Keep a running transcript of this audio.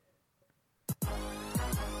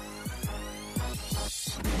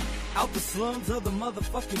Out the slums of the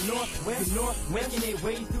motherfucking Northwest, making their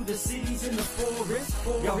way through the cities in the forest.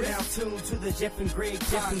 Y'all now tuned to the Jeff and Greg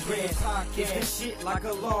podcast. This shit like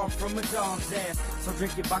a log from a dog's ass. So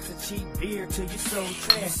drink your box of cheap beer till you so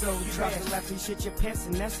trash. So you drop the laugh and shit your pants,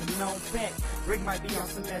 and that's a known fact. Greg might be on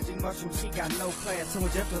some magic mushrooms, he got no class. So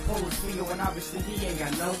when Jeff the pole is Leo, and obviously he ain't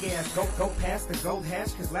got no gas. Go past the gold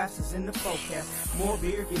hash, cause laughs is in the forecast. More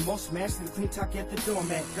beer, get more smashed than clean talk at the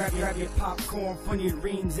doormat. Grab your popcorn, funny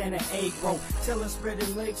rings, and an egg roll. Tell us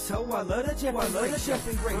spreading legs, so I love the Jeff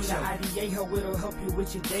and Greg show. From the IDA, ho, it'll help you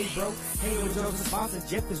with your day, bro. Hey, yo, Joe's a sponsor,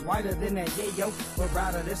 Jeff is whiter than that, yeah, yo. But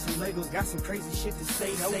rather, there's some Legos, got some crazy shit to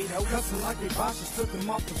say, though. Custom like they bosses, took them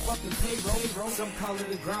off the fucking payroll. Some call it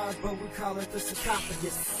a garage, but we call it the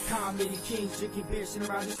sarcophagus. Comedy kings, drinking beer, sitting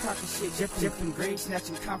around just talking shit. Jeff and Greg,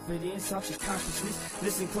 snatching confidence out your consciousness.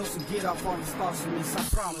 Listen close and get off all these thoughts from this, I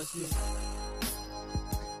promise this.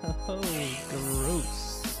 Oh,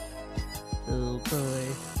 gross. Oh, boy.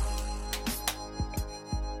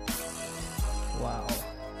 Wow.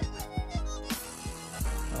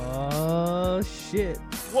 Oh, shit.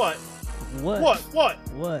 What? What?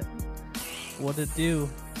 What? What it do?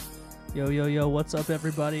 Yo, what's up,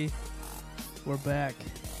 everybody? We're back.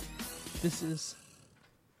 This is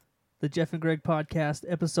the Jeff and Greg podcast,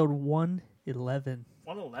 episode 111.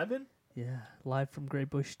 111? Yeah, live from Great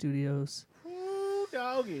Bush Studios. Woo,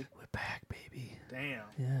 doggy. We're back, baby. Damn.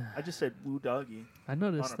 Yeah. I just said woo, doggy. I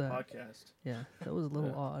noticed on our that. podcast. Yeah, that was a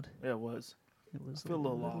little odd. Yeah, it was. It was I feel a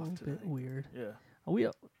little off bit tonight. weird. Yeah.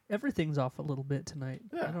 Everything's off a little bit tonight.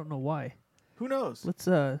 Yeah. I don't know why. Who knows? Let's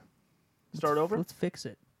Start over? Let's fix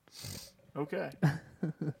it. Okay.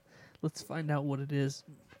 Let's find out what it is.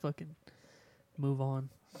 Fucking move on.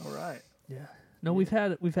 All right. Yeah. No, we've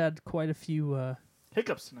had quite a few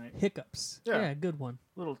Hiccups tonight. hiccups. Yeah. Good one.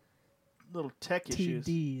 Little tech issues.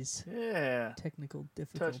 TDs. Yeah. Technical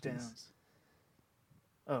difficulties. Touchdowns.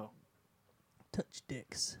 Oh. Touch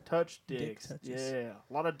dicks. Touch Dick dicks. touches. Yeah.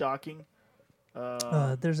 A lot of docking.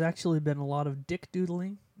 There's actually been a lot of dick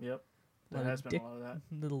doodling. Yep. lot There of has been dick- a lot of that.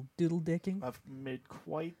 Little doodle dicking. I've made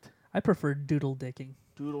quite I prefer doodle dicking.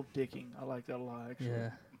 doodle dicking. I like that a lot, actually.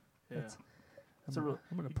 Yeah. Yeah. That's- It's I'm a real-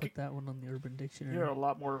 gonna you put that one on the Urban Dictionary. You're a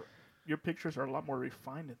lot more. Your pictures are a lot more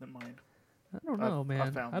refined than mine. I don't know,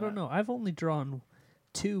 man. found I don't that. know. I've only drawn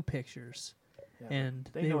 2 pictures, Yeah, and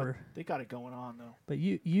they they know were. they got it going on though. But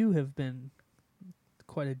you have been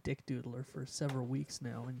quite a dick doodler for several weeks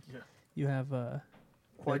now, and Yeah. you have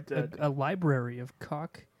Quite a library of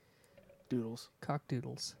cock Doodles.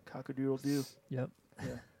 doodles. Cockadoodle doo. Yep.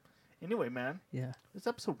 Yeah. Anyway, man, Yeah. it's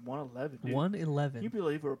episode 111. Dude. 111. Can you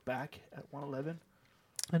believe we're back at 111?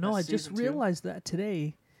 I know. I That's just season 2? realized that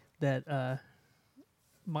today that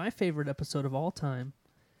my favorite episode of all time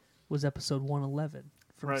was episode 111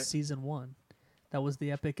 from Right. season 1. That was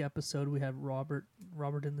the epic episode. We had Robert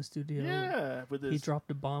in the studio. Yeah, with He his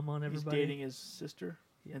dropped a bomb on he's everybody. dating his sister,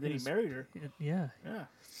 Yeah, and then it he was- married her. Yeah.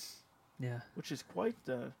 Yeah, which is quite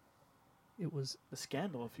It was. the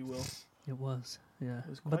scandal, if you will. It was. Yeah. It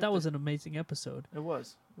was But quite that the- was an amazing episode. It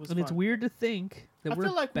was. It was And fun. it's weird to think that I we're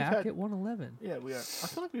feel like we've back had- at 111. Yeah, we are. I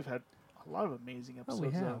feel like we've had a lot of amazing Oh, episodes. we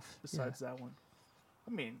though, have, besides that one.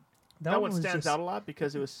 I mean, That that one one was stands just- out a lot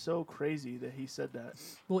because it was so crazy that he said that.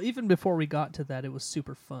 Well, even before we got to that, it was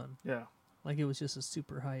super fun. Yeah, Like, it was just a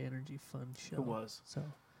super high energy, fun show. it was.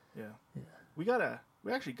 So, Yeah. yeah.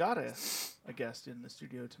 We actually got a guest in the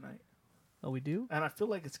studio tonight. Oh, we do? And I feel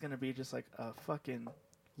like it's going to be just like a fucking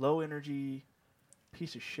low energy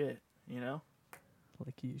piece of shit, you know?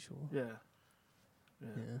 Like usual. Yeah.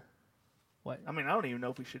 Yeah. What? I mean, I don't even know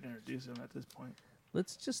if we should introduce him at this point.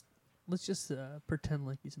 Let's just pretend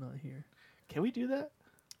like he's not here. Can we do that?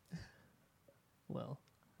 Well,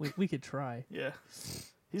 we could try. Yeah.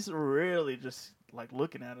 He's really just like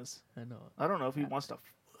looking at us. I know. I don't know if he wants to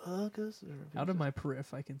fuck us or if Out of my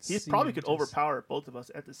periph, I can see. He probably him could just- overpower both of us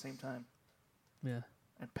at the same time. Yeah.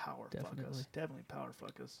 And power fuck Definitely. us. Definitely power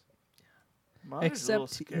fuck us. Mine is a little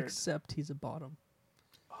scared. Except he's a bottom.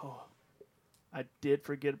 Oh, I did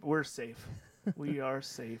forget. We're safe. We are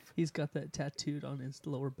safe. He's got that tattooed on his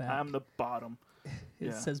lower back. I'm the bottom. It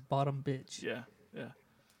yeah. says bottom bitch. Yeah, yeah.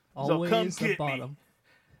 Always come the get me. bottom.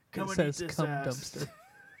 Come It and eat says this cum ass. dumpster.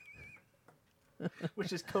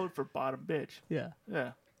 Which is code for bottom bitch. Yeah.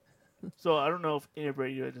 Yeah. So I don't know if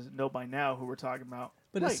anybody doesn't know by now who we're talking about.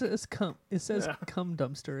 But Like- it says cum. It says Yeah. cum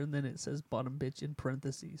dumpster, and then it says bottom bitch in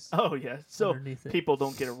parentheses. Oh yeah. So Underneath it. people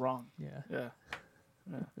don't get it wrong. Yeah. Yeah.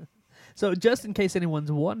 So just in case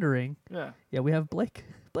anyone's wondering, Yeah. yeah, we have Blake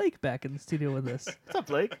back in the studio with us. What's up,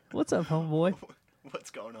 Blake? What's up, homeboy? What's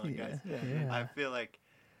going on, guys? Yeah. Yeah. I feel like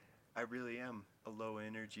I really am a low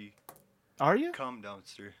energy Are you? Cum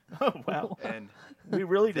dumpster. Oh, wow. And We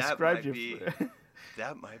really that described might you. be-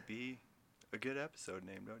 that might be a good episode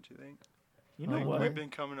name, don't you think? You know Like, what? We've been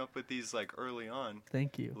coming up with these like early on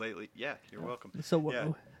Thank you. lately. Yeah, you're welcome. So what?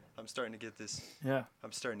 Yeah, I'm starting to get this. Yeah.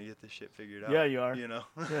 I'm starting to get this shit figured out. Yeah, you are. You know.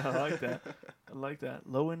 Yeah, I like that. I like that.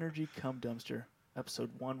 Low energy cum dumpster, episode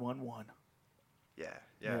 111. Yeah.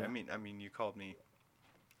 Yeah. I mean, you called me.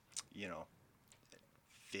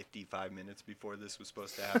 55 minutes before this was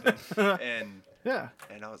supposed to happen, and Yeah.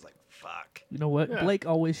 I was like, "Fuck." You know what? Yeah. Blake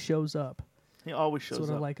always shows up. He always shows That's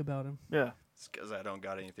what up. I like about him. Yeah. It's because I don't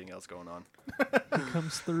got anything else going on. He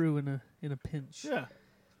comes through in a pinch. Yeah.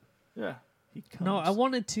 Yeah. He comes. No, I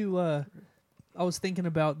wanted to. I was thinking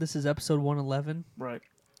about this is episode 111. Right.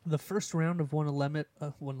 The first round of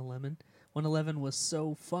 111 was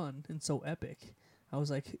so fun and so epic. I was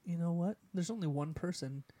like, you know what? There's only one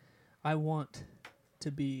person I want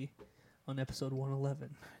to be on episode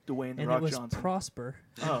 111, Dwayne the and Rock it was Johnson. Prosper.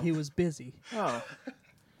 Oh. He was busy, Oh.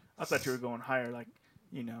 I thought you were going higher, like,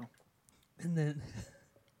 and then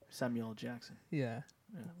Samuel L. Jackson. yeah,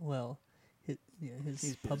 well, his He's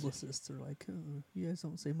busy. publicists are like, oh, you guys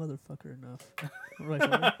don't say motherfucker enough. I'm like,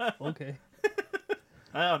 "Oh, okay.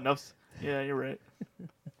 Oh, no. Yeah, you're right.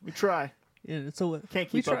 We try. Yeah, so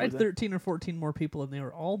Can't we keep up tried with it. 13 or 14 more people, and they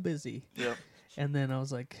were all busy. Yep. And then I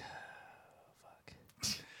was like, fuck.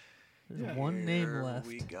 There's Yeah. one name Here left.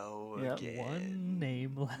 we go Yep. again. One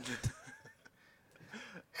name left.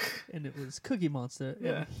 And it was Cookie Monster.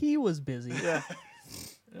 Yeah. And he was busy. Yeah.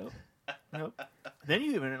 Yep. Yep. Then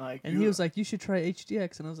you even like. And he was like, you should try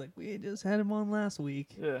HDX. And I was like, we just had him on last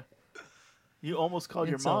week. Yeah. You almost called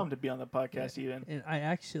And your so- mom to be on the podcast, even. And I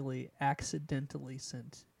actually accidentally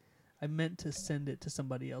I meant to send it to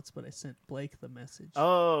somebody else, but I sent Blake the message.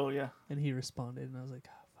 Oh, yeah. And he responded. And I was like,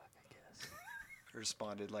 oh, fuck, I guess.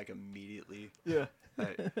 Responded like immediately. Yeah.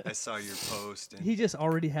 I saw your post. And He just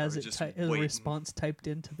already has was it just a waiting. response typed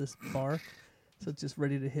into this bar. So it's just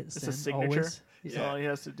ready to hit It's send. a signature. Always. So Yeah. all he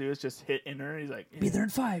has to do is just hit enter. He's like, Be there in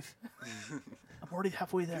 5. I'm already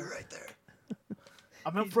halfway there. You're right there.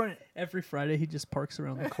 I'm in front. Every Friday, he just parks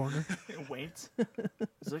around the corner. It waits.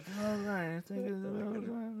 It's like, all right. I think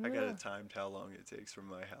it's I got it timed how long it takes from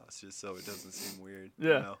my house, just so it doesn't seem weird. Yeah.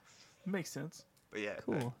 You know? Makes sense. But yeah.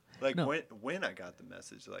 Cool. Like No. when I got the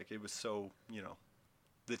message, like it was so,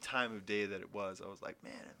 the time of day that it was, I was like,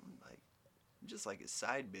 man, I'm just like a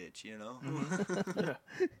side bitch, Yeah.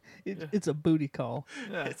 It's a booty call.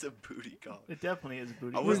 Yeah. It's a booty call. It definitely is a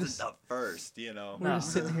booty. I call. wasn't the first, We're No.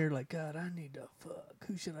 just sitting here like, God, I need to fuck.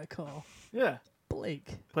 Who should I call? Yeah.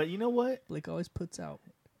 Blake. But you know what? Blake always puts out.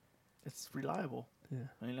 It's reliable.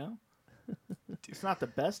 Yeah. You know? It's not the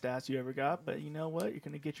best ass you ever got, but you know what? You're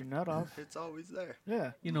going to get your nut off. It's always there.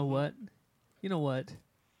 Yeah. You know what?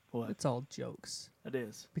 What? It's all jokes. It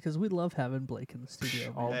is. Because we love having Blake in the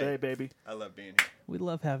studio. All Man. Hey. day, baby. I love being here. We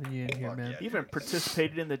love having you in here, Fuck man. yeah. Even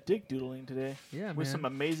participated in the dick doodling today Yeah, with man. some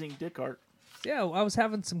amazing dick art. Yeah, I was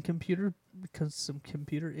having some computer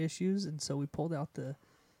issues, and so we pulled out the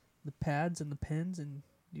pads and the pens, and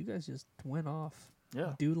you guys just went off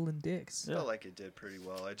Yeah. doodling dicks. Yeah. Felt like it did pretty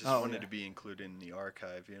well. I just Oh, wanted yeah. to be included in the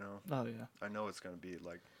archive, Oh, yeah. I know it's gonna be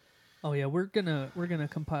like Oh yeah, we're gonna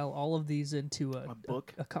compile all of these into A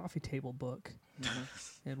book? a coffee table book,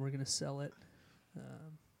 Mm-hmm. and we're gonna sell it.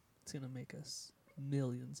 It's gonna make us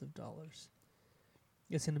millions of dollars.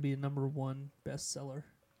 It's gonna be a #1 bestseller.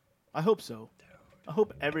 I hope so. I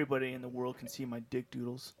hope everybody in the world can see my dick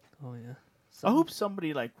doodles. Oh yeah. I hope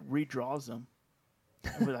somebody like redraws them.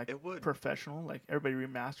 And we're like It would. professional, like everybody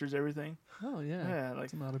remasters everything. Oh yeah. Yeah, like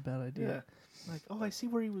That's not a bad idea. yeah, like oh, I see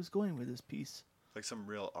where he was going with this piece. like some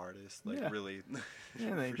real artist, like Yeah. really.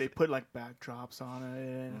 Yeah, they put like backdrops on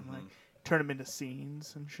it and like turn them into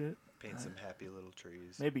scenes and shit. paint some happy little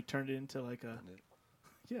trees. Maybe turned it into like a And it-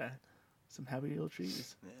 yeah, some happy little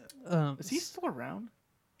trees. yeah. Is he still around?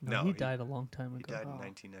 No, No, he he- died a long time He ago. died in Oh.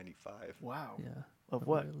 1995. Wow. Yeah. Of A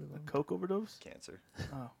what? really A long coke overdose? Cancer.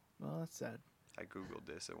 Oh, well, that's sad. I googled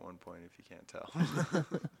this at one point. If you can't tell.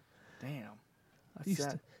 Damn. I That's used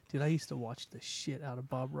sad. I used to watch the shit out of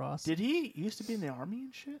Bob Ross. Did he used to be in the army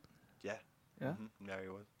and shit? yeah. Yeah. No, he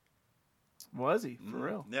was. Was he for Mhm.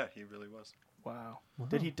 real? Yeah, he really was. Wow. Wow.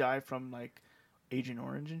 Did he die from like Agent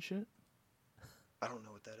Orange and shit? I don't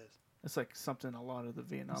know what that is. It's like something a lot of the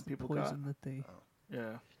Vietnam It's the people poison that they. Oh. got.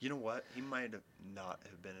 Yeah. You know what? He might have not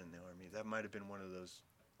have been in the army. That might have been one of those.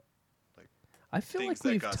 I feel things like that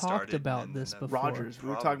we've got talked started about and this then before. Rogers. We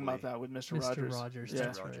were talking about Probably. that with Mr. Mr. Rogers. Rogers, Yeah.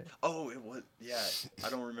 that's right. Oh, it was. Yeah, I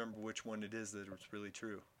don't remember which one it is that was really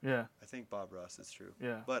true. Yeah. I think Bob Ross is true.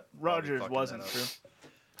 Yeah. But Rogers probably fucking wasn't that true.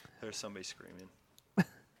 up. There's somebody screaming.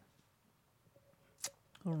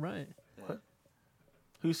 All right. Yeah.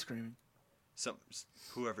 Who's screaming? Some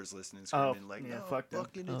whoever's listening Oh, screaming like, yeah, no, fuck them.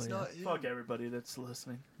 fucking, Oh, it's yeah. not him. Fuck everybody that's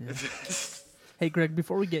listening. Yeah. Hey, Greg,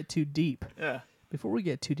 before we get too deep, Yeah.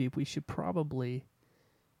 we should probably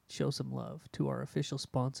show some love to our official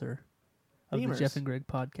sponsor of Beamers. the Jeff and Greg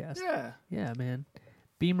podcast. Yeah. Yeah, man.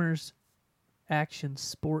 Beamers Action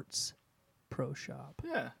Sports Pro Shop.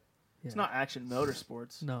 Yeah. It's Yeah. not Action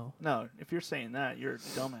Motorsports. No. No, if you're saying that, you're a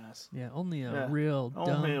dumbass. Yeah, only a Yeah. real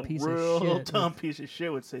Only dumb a piece real of shit. dumb piece of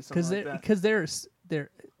shit would say something like that. Because they're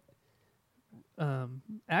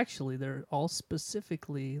actually they're all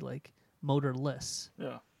specifically like motorless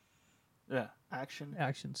Yeah. Yeah. Action.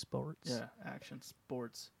 action sports. Yeah. Action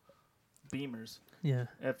Sports. Beamers. Yeah.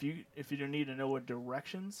 If you need to know what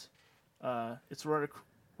directions, it's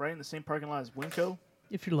right in the same parking lot as Winco.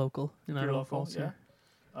 If you're local in If you're Idaho local, Falls, yeah.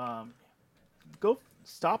 Go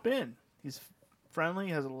stop in. He's friendly.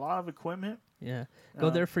 Has a lot of equipment. Yeah. Go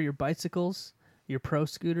there for your bicycles, your pro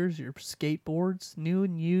scooters, your skateboards, new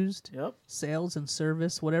and used, Yep. sales and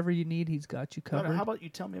service, whatever you need, he's got you covered. How about you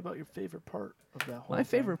tell me about your favorite part of that whole my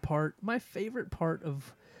thing? favorite part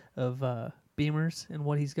of Beamers and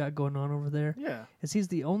what he's got going on over there Yeah. is he's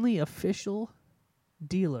the only official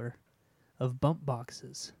dealer of bump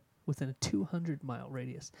boxes within a 200-mile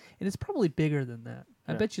radius, and it's probably bigger than that.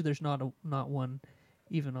 I Yeah. bet you there's not one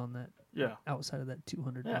even on that Yeah. outside of that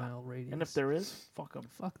 200-mile radius. And if there is, fuck them.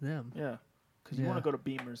 fuck them. Yeah. Because you Yeah. want to go to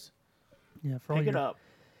Beamers. Yeah, for all Pick it your- up.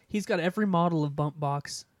 He's got every model of bump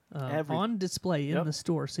box Every- on display in Yep. the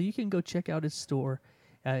store, so you can go check out his store,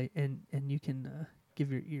 and you can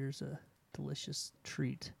give your ears a delicious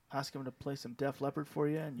treat. Ask him to play some Def Leppard for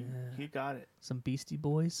you, and Yeah. he got it. Some Beastie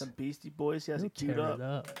Boys. Some Beastie Boys. He has He'll it queued tear up. it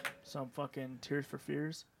up. Some fucking Tears for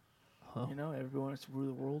Fears. Oh, You know, everyone wants to rule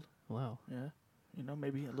the world. wow. Yeah. You know,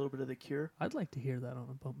 maybe a little bit of The Cure. I'd like to hear that on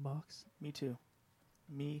a bump box. Me too.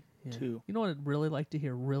 Me Yeah. too. You know what I'd really like to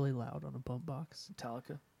hear really loud on a bump box?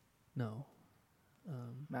 Metallica. No.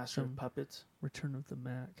 Master some of Puppets. Return of the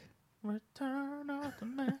Mac. Return of the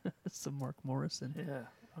Man. Some Mark Morrison. Yeah.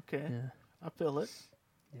 Okay. Yeah. I feel it.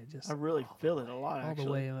 Yeah, just I really feel it a lot, all actually.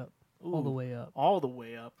 the way up. All the Ooh, way up. All the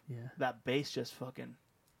way up. Yeah. That bass just fucking...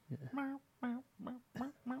 Yeah. Meow, meow, meow,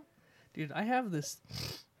 meow, meow. Dude, I have this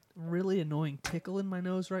really annoying tickle in my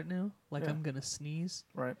nose right now. Like Yeah. I'm going to sneeze.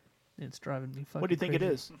 Right. And it's driving me fucking What do you think it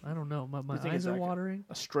crazy. is? I don't know. My think eyes it's are like watering.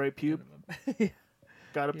 A stray pube yeah.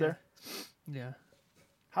 got up Yeah. there? Yeah.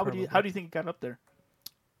 How Probably. do you think it got up there?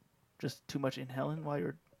 Just too much inhaling while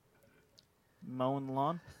you're mowing the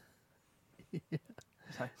lawn? Yeah.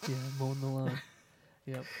 It's like, Yeah, mowing the lawn.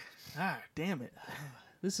 Yep. damn it.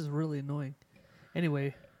 This is really annoying.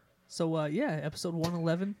 Anyway, so yeah, episode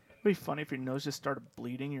 111. It'd be funny if your nose just started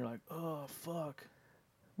bleeding. You're like, oh, fuck.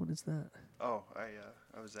 What is that? Oh,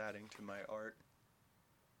 I was adding to my art.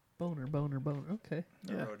 Boner. Okay.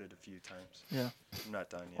 I Yeah. wrote it a few times. Yeah. I'm not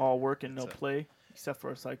done yet. All work and no That's it. play, except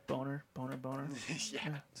for it's like boner.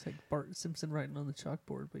 yeah. It's like Bart Simpson writing on the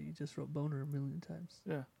chalkboard, but you just wrote boner a million times.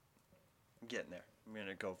 Yeah. I'm getting there. I'm going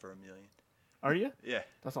to go for 1 million. Are you? Yeah.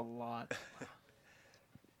 That's a lot.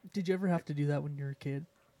 Did you ever have to do that when you were a kid?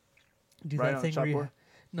 Do Write that on thing the where you chalkboard?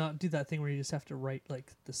 not do that thing where you just have to write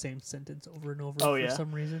like the same sentence over and over Oh, for yeah?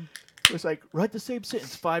 some reason? It's like, write the same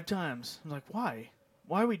sentence 5 times. I'm like, why?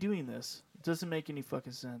 Why are we doing this? It doesn't make any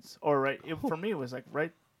fucking sense. Or for me, it was like,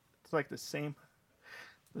 it's like the same,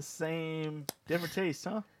 different taste,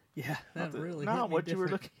 huh? Yeah, that really hit Not me what you were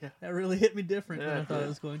different. looking at. That really hit me different than Yeah, I thought yeah. it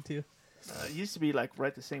was going to. It used to be like,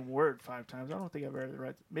 write the same word 5 times. I don't think I've ever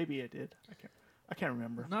read. Maybe I did. I can't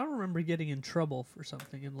remember. And I remember getting in trouble for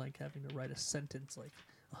something and like having to write a sentence like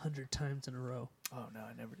 100 times in a row. Oh, no,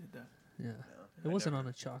 I never did that. Yeah, No, it I wasn't never- on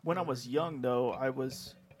a chalkboard. When I was young, though, I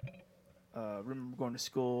was remember going to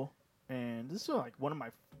school, and this is like one of my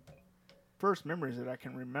first memories that I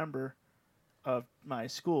can remember of my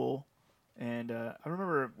school. And I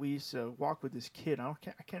remember we used to walk with this kid. I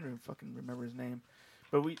can't even fucking remember his name,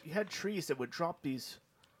 but we had trees that would drop these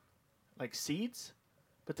like seeds,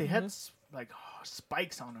 but they had like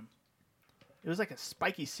spikes on them. It was like a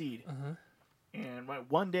spiky seed. Uh-huh. And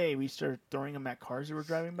one day we started throwing them at cars that were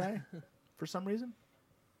driving by for some reason.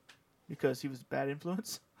 Because he was a bad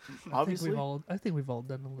influence, obviously. I think we've all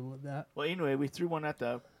done a little of that. Well, anyway, we threw one at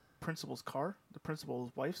the principal's car, the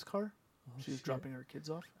principal's wife's car. She was shit. dropping her kids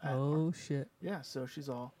off. Oh, shit. Yeah, so she's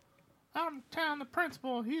all, I'm telling the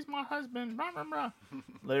principal, he's my husband, blah, blah, blah.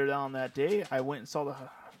 Later on that day, I went and saw the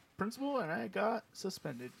principal, and I got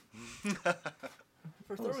suspended.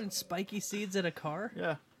 For throwing spiky seeds at a car?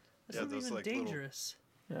 Yeah, That's Yeah, not those, even like, little- dangerous.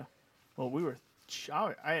 yeah. Well, we were,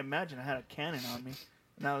 I imagine I had a cannon on me.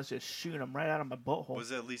 and I was just shooting them right out of my butthole.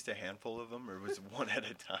 Was it at least a handful of them, or was it one at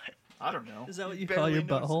a time? I don't know. Is that what you barely call your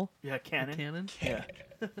noticed. butthole? Yeah, A cannon. cannon? Yeah.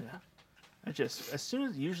 Yeah. I just, as soon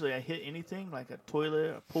as usually I hit anything like a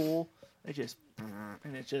toilet, a pool, it just,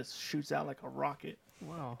 and it just shoots out like a rocket.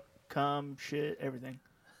 Wow. Cum, shit, everything.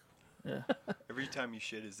 Yeah. Every time you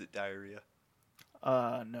shit, is it diarrhea?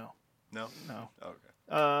 No. No. No.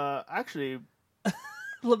 Okay. Actually,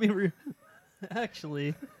 Let me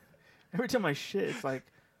actually. every time I shit, it's like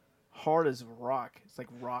hard as rock. It's like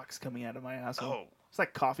rocks coming out of my asshole. Oh, It's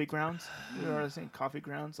like coffee grounds. You know what I'm saying? Coffee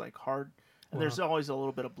grounds, like hard. And there's always a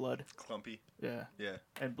little bit of blood. clumpy. Yeah. Yeah.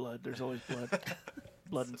 And blood. There's always blood.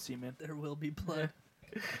 Blood and semen. There will be blood.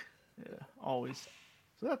 Yeah, always.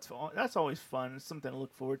 So that's always fun. It's something to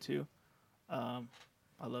look forward to.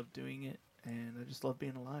 I love doing it, and I just love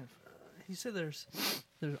being alive. You said there's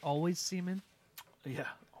always semen. Yeah,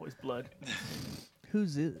 always blood.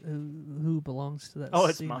 Who's it? Who belongs to that? Oh,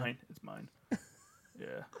 it's semen? mine. It's mine. Yeah.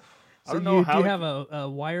 So I don't know do how. you have a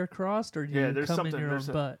wire crossed, or do Yeah, you there's come in something- your own there's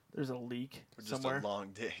a- butt? There's a leak Or just somewhere. a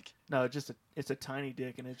long dick. No, it's a tiny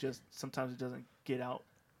dick, and it just sometimes it doesn't get out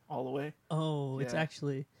all the way. Oh, it's Yeah.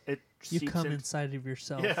 actually It you seeps come in. inside of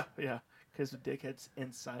yourself. Yeah, yeah, because the dickhead's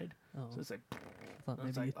inside, Oh, so it's like I thought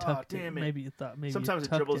it's maybe you like, "Aw, tucked it. damn it." Maybe you thought maybe sometimes you it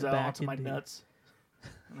tucked dribbles out back onto my into- nuts,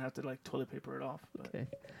 and I have to like toilet paper it off. But Okay.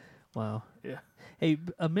 Wow. yeah, Hey,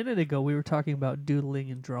 a minute ago we were talking about doodling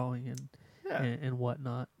and drawing and yeah, and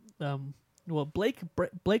whatnot. Well,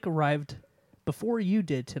 Blake arrived before you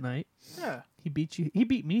did tonight. yeah. He beat you. He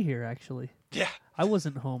beat me here actually. Yeah. I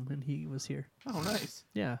wasn't home and he was here. Oh, nice.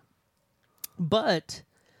 Yeah. But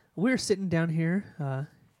we're sitting down here,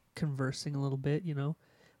 conversing a little bit,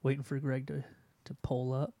 waiting for Greg to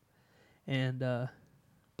pull up. And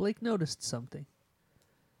Blake noticed something.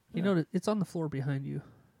 He Yeah. noticed it's on the floor behind you.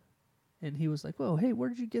 And he was like, "Whoa, hey, where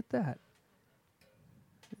did you get that?"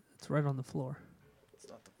 It's right on the floor. It's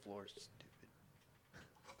not the floor, it's stupid.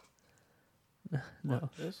 No,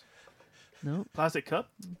 What, this no, plastic cup?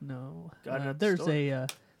 no. Got it at the There's store?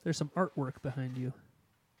 there's some artwork behind you.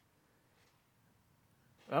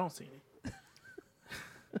 I don't see any.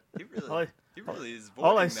 He really, All I- he really is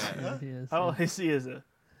all I avoiding see- that, Yeah, huh? he is. All I see is a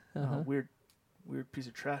Uh-huh. weird piece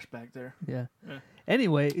of trash back there. Yeah. Yeah.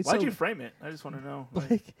 Anyway, Why'd so you frame it? I just want to know.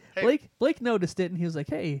 Like, Blake noticed it and he was like,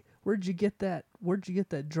 "Hey, where'd you get that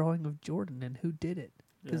drawing of Jordan and who did it?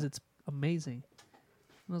 Because Yeah. it's amazing."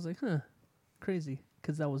 And I was like, "Huh, crazy."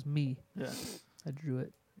 Because that was me. yeah, I drew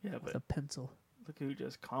it yeah, with but a pencil. look who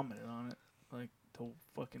just commented on it. Like the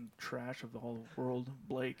fucking trash of the whole world,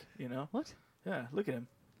 Blake. What? Yeah, look at him.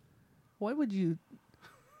 Why would you?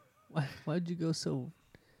 Why would you go so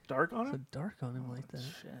Dark on him. dark on him like that?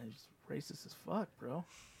 Shit, he's racist as fuck, bro.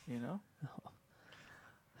 You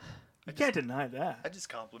I can't deny that. I just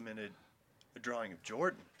complimented a drawing of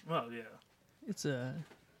Jordan. Well, yeah. It's a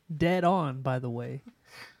dead on, by the way,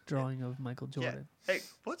 drawing of Michael Jordan. Yeah. Hey,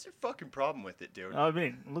 what's your fucking problem with it, dude? I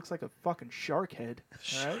mean, it looks like a fucking shark head.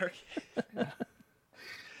 All right? Shark.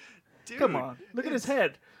 Dude, Come on, look at his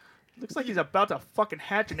head. Looks like he's about to fucking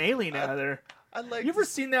hatch an alien out of there. I like. You ever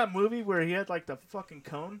seen that movie where he had like the fucking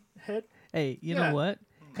cone head? Hey, you Yeah. know what?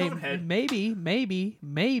 Hey, Conehead.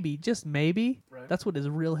 maybe, just maybe, Right. that's what his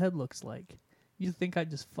real head looks like. You think I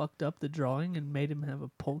just fucked up the drawing and made him have a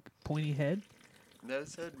pointy head? That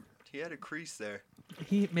said, he had a crease there.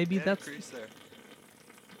 Maybe He had that's. a crease there.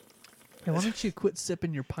 Hey, why don't you quit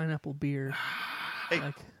sipping your pineapple beer? Hey,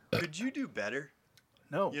 Like, could you do better?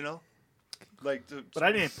 No, You know, like. but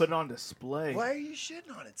I didn't put it on display. Why are you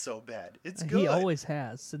shitting on it so bad? It's good. he always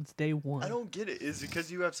has since day one. I don't get it. Is it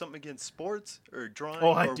because you have something against sports or drawing?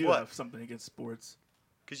 Oh, I or do what? have something against sports.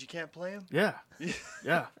 Because you can't play them? Yeah, Is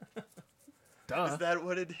yeah. Duh. that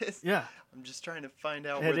what it is? Yeah, I'm just trying to find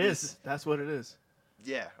out it where is. this. That's what it is.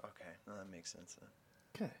 Yeah. Okay. Well, that makes sense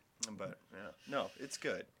then. Okay. But yeah, no, it's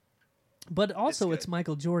good. But also, it's good.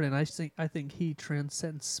 Michael Jordan. I think he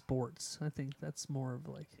transcends sports. I think that's more of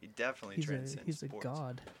like He definitely he's transcends a sports.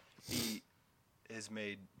 god. He has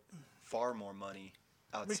made far more money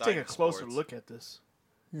Let me outside take a of closer sports. look at this.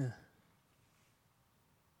 Yeah.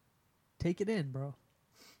 Take it in, bro.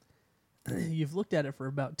 You've looked at it for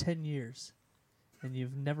about 10 years, and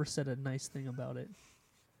you've never said a nice thing about it.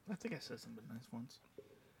 I think I said something nice once.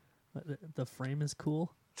 But the frame is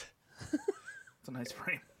cool. It's a nice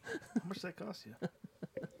frame. How much did that cost you?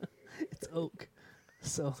 It's oak.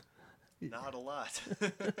 So, Not a lot.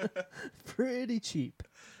 pretty cheap.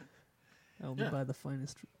 I only Yeah. buy the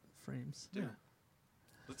finest frames. Dude, Yeah.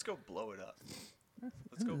 let's go blow it up. I Let's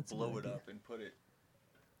think go that's a blow good it idea. up and put it,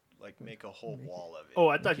 like, make a whole wall of it. Oh,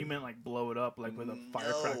 I thought you meant like blow it up like with a No.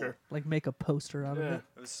 firecracker. Like make a poster out of Yeah. it.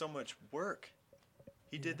 It was so much work.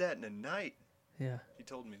 He did that in a night. Yeah. He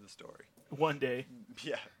told me the story. One day.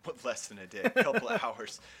 Yeah, but less than a day, a couple of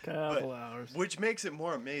hours. Couple hours. Which makes it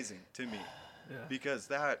more amazing to me. Yeah. Because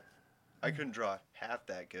that, I couldn't draw half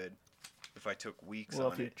that good if I took weeks Well,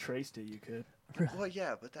 on if you it. traced it, you could. Well,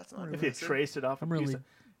 yeah, but that's not If you impressive. traced it off I'm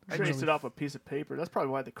off a piece of paper, that's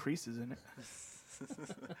probably why the crease is in it.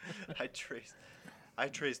 I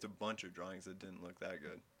traced a bunch of drawings that didn't look that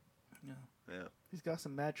good. Yeah. Yeah. He's got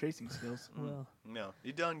some mad tracing skills. Well, No,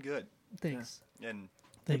 you done good. thanks. And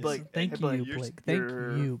Thanks. Blake. Thank Hey, Blake, you, you're- Blake. Thank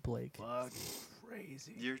you're- you, Blake. Fuck,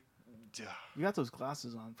 crazy. you're, You got those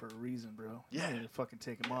glasses on for a reason, bro. Yeah. You need to fucking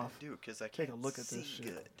take them off. dude, because I Take can't a look at see this shit.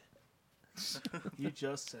 good. You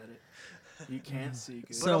just said it. You can't see good.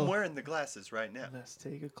 But So- I'm wearing the glasses right now. Let's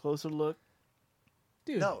take a closer look.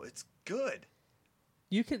 Dude, No, it's good.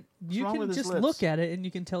 you can wrong with his just lips? look at it and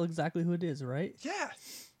you can tell exactly who it is, right? Yeah.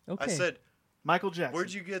 Okay. I said, Michael Jackson.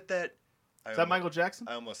 where'd you get that? Is that Michael Jackson?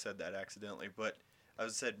 I almost said that accidentally, but I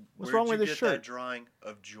said, What's where'd wrong you with his get shirt? that drawing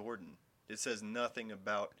of Jordan? It says nothing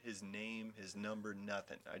about his name, his number,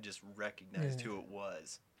 nothing. I just recognized Yeah. who it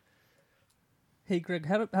was. Hey, Greg,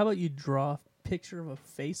 how about you draw a picture of a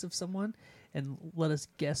face of someone and let us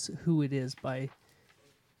guess who it is by...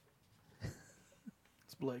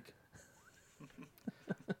 It's Blake.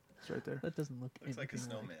 It's right there. That doesn't look Looks like a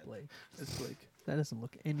anything snowman. Blake. It's Blake. That doesn't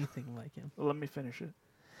look anything like him. Well, let me finish it.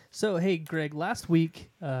 So, hey, Greg, last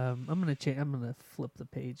week, I'm gonna flip the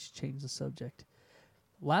page, change the subject.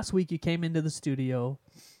 Last week, you came into the studio,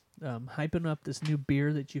 hyping up this new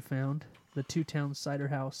beer that you found, the Two Towns Cider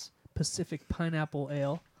House Pacific Pineapple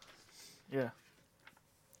Ale. Yeah.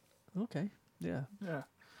 Okay, yeah. Yeah.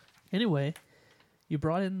 Anyway, you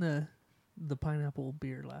brought in the pineapple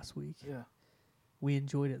beer last week. Yeah. We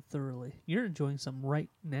enjoyed it thoroughly. You're enjoying some right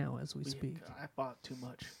now as we speak. I bought too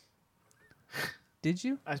much. Did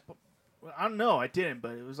you? Well, I don't know. I didn't,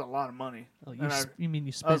 but it was a lot of money. Oh, And you mean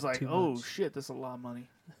you spent I was like, too oh much? shit, that's a lot of money.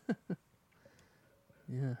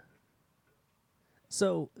 Yeah.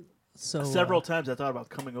 So Several times I thought about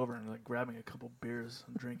coming over and like grabbing a couple beers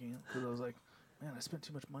and drinking it because I was like, man, I spent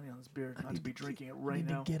too much money on this beer not to be drinking it I right need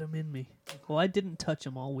now. to get them in me. Well, I didn't touch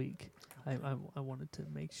them all week. I wanted to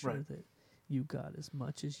make sure Right. that you got as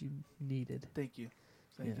much as you needed. Thank you.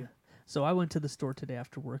 Thank you. So I went to the store today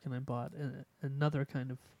after work and I bought another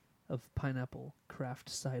kind of pineapple craft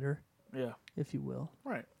cider, Yeah. if you will.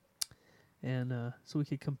 Right. And so we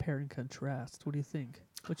could compare and contrast. What do you think?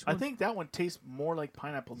 Which I one? think that one tastes more like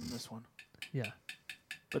pineapple than this one. Yeah.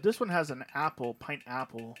 But this one has an apple,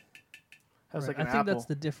 pineapple. Has Right. like an I think apple. that's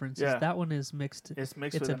the difference. Yeah. Is that one is mixed. It's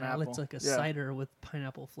mixed with an apple. It's like a Yeah. cider with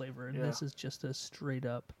pineapple flavor, and Yeah. this is just a straight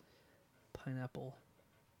up pineapple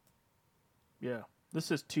Yeah. This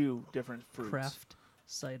is two different fruits. craft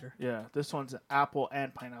cider. Yeah. This one's apple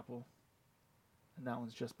and pineapple. And that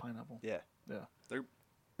one's just pineapple. Yeah. Yeah.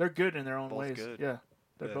 They're good in their own both ways. good. Yeah.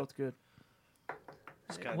 They're Yeah. both good.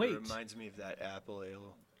 This kind Wait. of reminds me of that apple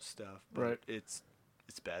ale stuff, but Right. it's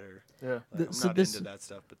better. Yeah. Like, I'm So not this- into that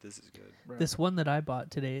stuff, but this is good. Right. This one that I bought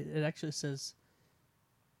today, it actually says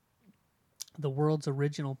the world's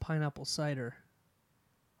original pineapple cider,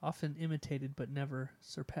 often imitated but never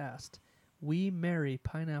surpassed. We marry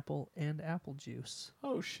pineapple and apple juice.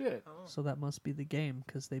 Oh shit. So that must be the game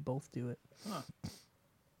because they both do it. Huh.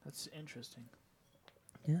 That's interesting.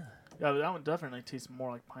 Yeah. Yeah, but that one definitely tastes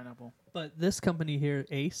more like pineapple. But this company here,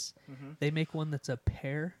 Ace, Mhm. they make one that's a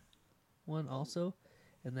pear one also,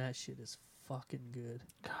 and that shit is fucking good.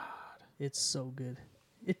 God. It's so good.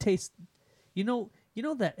 It tastes, you know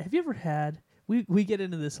that. Have you ever had? We get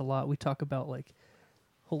into this a lot. We talk about like,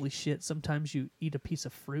 holy shit. Sometimes you eat a piece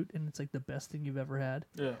of fruit and it's like the best thing you've ever had.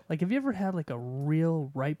 Yeah. Like, have you ever had like a real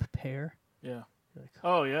ripe pear? Yeah. You're like,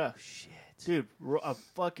 Oh yeah. shit. Dude, a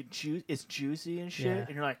fucking juice. It's juicy and shit, Yeah. and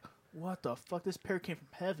you're like, "What the fuck? This pear came from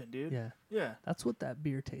heaven, dude." Yeah, Yeah. that's what that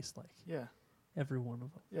beer tastes like. Yeah. Every one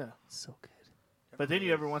of them. Yeah. It's so good. But then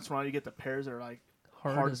you every once in a while you get the pears that are like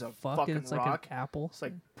hard as a fuck, fucking and it's like rock. an apple. It's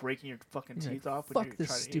like breaking your fucking You're teeth like, off when fuck you this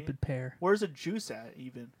try to stupid eat. pear. Where's the juice at?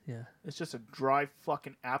 Even Yeah, it's just a dry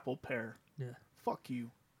fucking apple pear. yeah. Fuck you.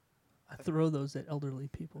 I throw those at elderly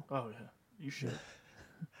people. Oh yeah, you should.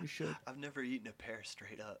 You should. I've never eaten a pear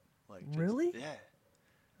straight up. Like Really?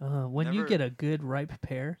 Yeah. When you Never- get a good ripe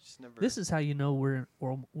pear, Just never. this is how you know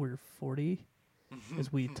we're 40,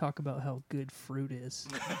 as we talk about how good fruit is.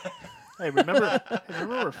 Hey,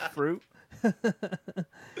 remember fruit?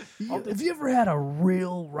 Have you ever had a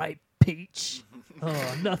real ripe peach?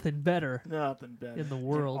 Oh, nothing better Nothing better in the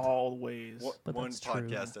world. Always. But One that's true.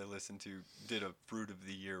 podcast I listened to did a fruit of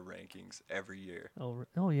the year rankings every year. Oh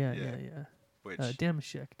yeah. Yeah. Which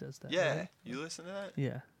Damashek does that. yeah, right? you listen to that?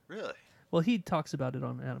 Yeah. Really? Well, he talks about it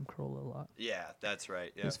on Adam Carolla a lot. Yeah, that's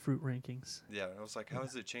right. Yeah. His fruit rankings. Yeah, I was like, how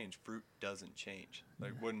does it change? Fruit doesn't change.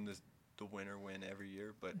 Like, wouldn't the winner win every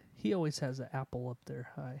year? But he always has an apple up there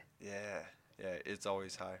high. yeah, it's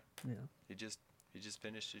always high. Yeah. He just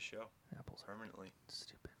finished his show. Apples permanently.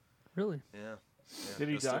 Stupid. Really? Yeah. Did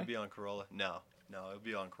he He'll die? still be on Corolla. No, it'll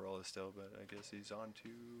be on Corolla still, but I guess he's on to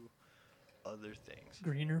other things.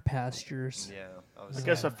 Greener pastures. Yeah, I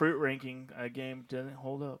guess a fruit ranking game didn't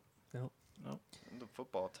hold up. Nope. The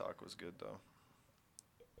football talk was good though.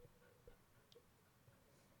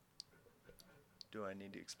 Do I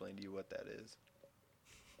need to explain to you what that is?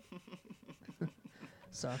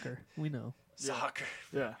 Soccer. We know. Yeah. Soccer.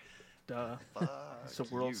 Yeah. Duh. Fuck It's a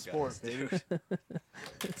world you sport, guys, baby.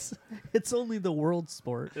 dude. It's only the world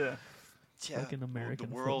sport. Yeah. Yeah, Fucking American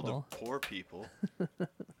the world football. of poor people.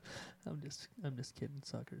 I'm just kidding.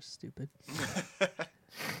 Soccer's stupid.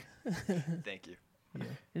 Thank you. Yeah.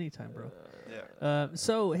 Anytime, bro. Yeah.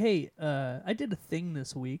 So hey, I did a thing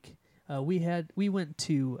this week. We went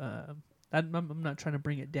to. I'm not trying to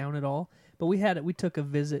bring it down at all, but we took a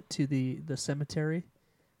visit to the cemetery,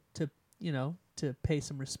 to pay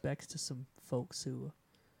some respects to some folks who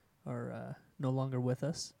are no longer with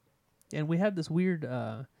us, and we had this weird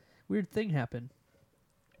thing happen.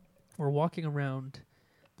 We're walking around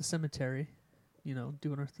the cemetery,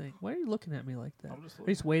 doing our thing. Why are you looking at me like that? I'm just Are you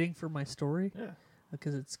just waiting for my story? Yeah.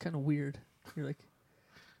 Because it's kind of weird. You're like,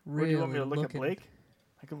 Or really do you want me to look at looking- Blake?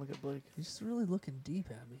 I can look at Blake. You're just really looking deep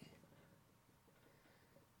at me.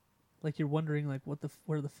 Like you're wondering, like,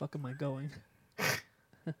 where the fuck am I going?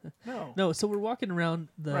 No. No, so we're walking around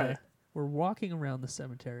Right. the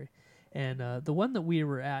cemetery, and the one that we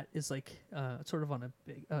were at is like sort of on a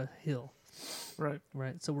big hill, Right.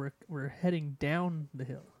 right? So we're heading down the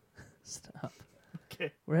hill. Stop.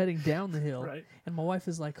 Okay. We're heading down the hill, Right. and my wife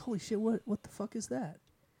is like, "Holy shit! What the fuck is that?"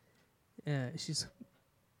 She's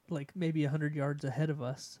like maybe 100 yards ahead of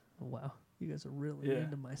us. Oh, wow, you guys are really Yeah.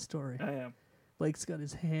 into my story. I am. Blake's got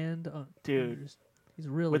his hand on. Dude. He's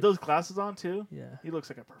really. With those glasses on too, Yeah. he looks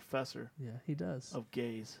like a professor Yeah, he does. of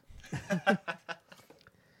gaze.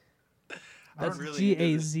 That's really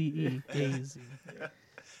into this. Gaze. Gaze.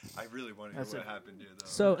 I really want to That's hear what it. happened here, though.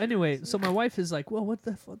 So anyway, so my wife is like, "Well, what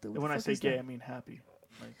the fuck?" And when I say gay, I mean happy.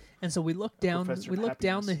 Like, And so we look down. Professor We look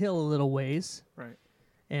down the Happiness. hill a little ways, right.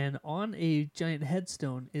 and on a giant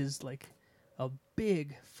headstone is like a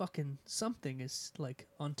big fucking something is like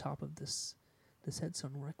on top of this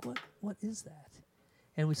headstone. We're like, what is that?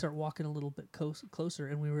 And we start walking a little bit closer,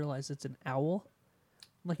 and we realize it's an owl,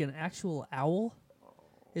 like an actual owl,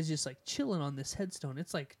 is just like chilling on this headstone.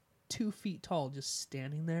 It's like 2 feet tall, just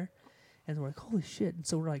standing there, and we're like, holy shit! And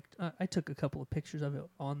so we're like, I took a couple of pictures of it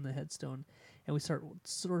on the headstone, and we start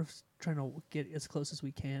sort of trying to get as close as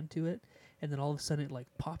we can to it, and then all of a sudden it like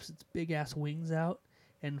pops its big ass wings out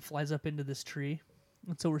and flies up into this tree,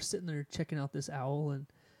 and so we're sitting there checking out this owl, and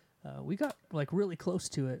we got like really close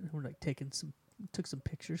to it, and we're like took some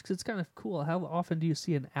pictures because it's kind of cool. How often do you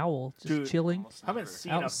see an owl just Dude, chilling? Almost I haven't never.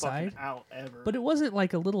 seen Outside? a fucking owl ever. But it wasn't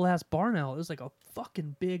like a little ass barn owl. It was like a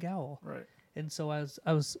fucking big owl. right. And so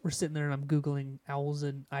we're sitting there and I'm Googling owls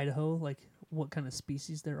in Idaho, like what kind of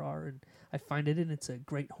species there are. And I find it, and it's a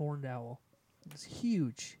great horned owl. It's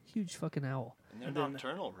huge fucking owl. And they're And then-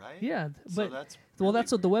 nocturnal, right? Yeah. So But, that's well, really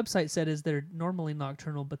that's what the weird. website said is they're normally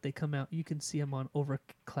nocturnal, but they come out, you can see them on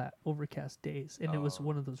overcast days. And it was Oh.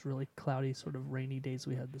 one of those really cloudy, sort of rainy days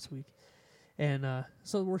we had this week. And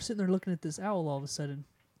so we're sitting there looking at this owl all of a sudden.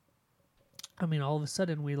 All of a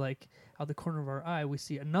sudden we like, out the corner of our eye, we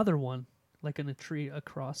see another one, like in a tree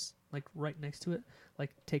across, like right next to it,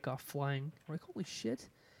 like take off flying. We're like, holy shit.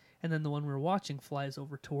 And then the one we were watching flies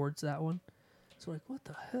over towards that one. So we're like, what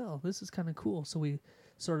the hell? This is kind of cool. So we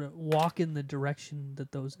sort of walk in the direction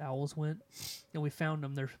that those owls went, and we found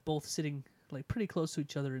them. They're both sitting like pretty close to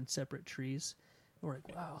each other in separate trees. And we're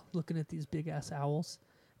like, wow, looking at these big ass owls.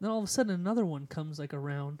 And then all of a sudden another one comes like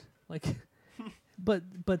around, like, but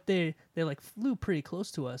they like flew pretty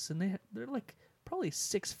close to us, and they're like probably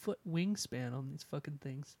 6 foot wingspan on these fucking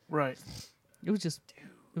things. Right. It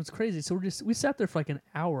was crazy. So we sat there for like an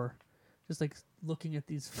hour, just like looking at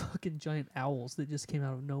these fucking giant owls that just came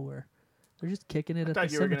out of nowhere. They're just kicking it I at the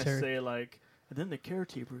thought you were cemetery. gonna say like, and then the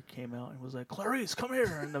caretaker came out and was like, "Clarice, come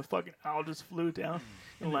here!" And the fucking owl just flew down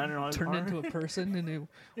and landed on his Turned arm. into a person and it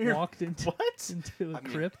Here. walked into What? into a I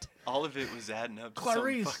mean, crypt. All of it was adding up to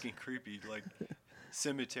Clarice. something fucking creepy, like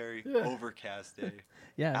cemetery, Yeah. overcast day.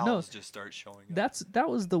 Yeah, Owls just start showing up. that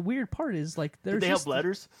was the weird part. Is like there's Did they have just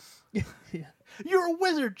letters? yeah, You're a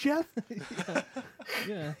wizard, Jeff.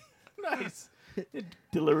 yeah, Nice.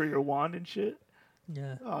 Deliver your wand and shit.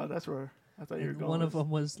 yeah. Oh, that's where I thought you were And going. one of them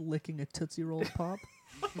was licking a Tootsie Roll pop.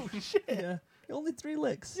 Oh shit! Yeah, only 3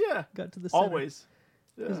 licks. Yeah, Got to the center. always.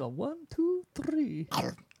 It was Yeah. a 1, 2, 3.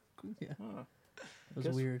 Yeah, Huh. it was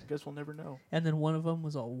weird. Guess we'll never know. And then one of them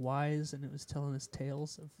was all wise, and it was telling us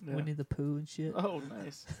tales of Yeah. Winnie the Pooh and shit. Oh,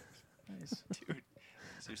 nice, nice. Dude,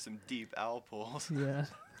 there's some deep owl pulls. Yeah.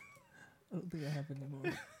 I don't think I have any more.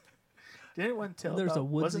 Did anyone tell? There's a about,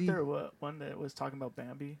 wasn't woodsy- there one that was talking about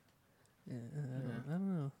Bambi? Yeah, I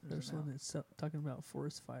don't know. There's There's one that's talking about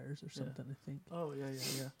forest fires or something, I think. Oh yeah.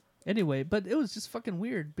 Anyway, but it was just fucking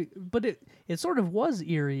weird. But it sort of was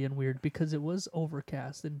eerie and weird because it was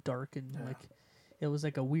overcast and dark and Yeah. like it was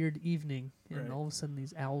like a weird evening, and Right. all of a sudden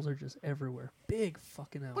these owls are just everywhere. Big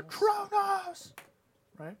fucking owls. Patronus,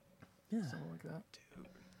 right? Yeah. Something like that. Dude,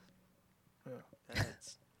 Yeah.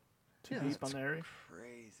 that's Too Yeah. deep on the area.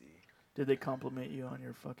 crazy. Did they compliment you on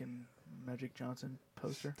your fucking Magic Johnson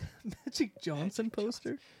poster? Magic Johnson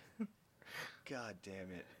poster. God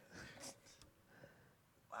damn it.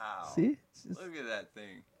 Wow. See? It's just, Look at that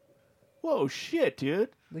thing. Whoa, shit, dude!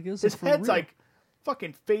 like it was His for head's real. like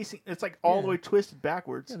fucking facing. It's like all the Yeah. way twisted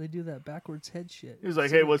backwards. Yeah, they do that backwards head shit. He was like,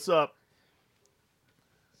 So- "Hey, what's up?"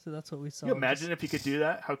 So that's what we saw. Can you imagine if you could do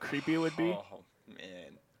that? How creepy it would be. Oh,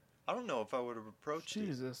 man. I don't know if I would have approached it.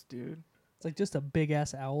 Jesus, dude. It's like just a big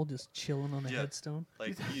ass owl just chilling on a Yeah. headstone.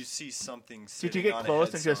 Like, you see something Did sitting you get on close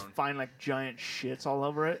a and just headstone. find like giant shits all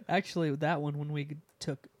over it? Actually, that one when we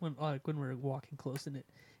took when we were walking close and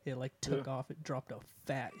it like took off. It dropped a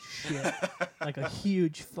fat shit, like a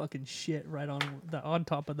huge fucking shit right on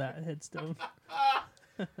top of that headstone.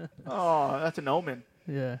 Oh, that's an omen.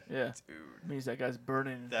 Yeah. Yeah, Dude, means that guy's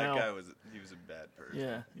burning in that hell. guy was a bad person.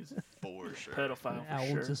 Yeah, he's a For sure. pedophile An for owl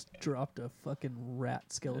sure. just dropped a fucking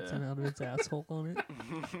rat skeleton out of its asshole on it.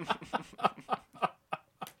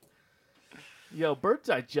 Yo, birds'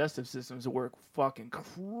 digestive systems work fucking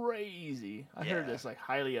crazy. I heard Yeah. it's like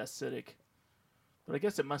highly acidic. But I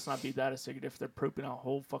guess it must not be that acidic if they're pooping out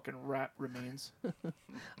whole fucking rat remains.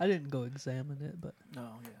 I didn't go examine it, but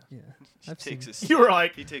No, yeah. yeah, He I've takes seen. a You were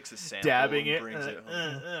like he takes a sample dabbing and it. brings it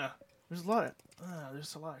home. There's a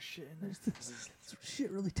lot of shit in there. This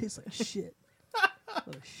shit really tastes like shit. A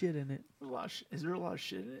lot of shit in it. There's a lot of is there a lot of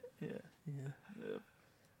shit in it? Yeah. Yeah.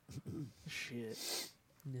 Shit.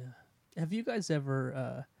 Yeah. Have you guys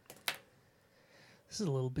ever? This is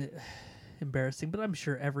a little bit embarrassing, but I'm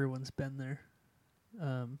sure everyone's been there.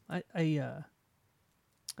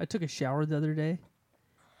 I took a shower the other day,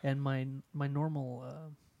 and my normal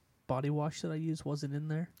body wash that I use wasn't in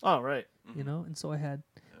there. Oh, right. You know, and so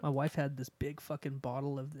my wife had this big fucking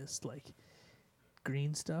bottle of this like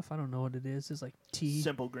green stuff. I don't know what it is. It's like tea.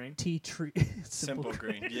 Simple green. Tea tree. Simple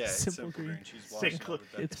green. Yeah, it's Simple simple green. green. She's washing Simple- up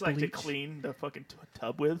with that. It's like to bleach. clean the fucking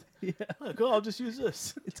tub with. Yeah. Like, oh, I'll just use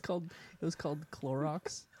this. It was called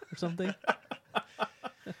Clorox or something.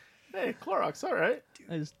 Hey, Clorox, all right.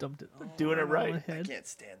 I just dumped it. Doing it all right. on my I head. can't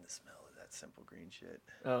stand the smell of that simple green shit.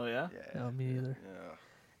 Oh, yeah? Yeah. No, me either.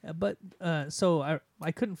 Yeah. But so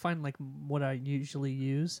I couldn't find like what I usually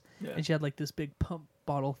use, Yeah. and she had like this big pump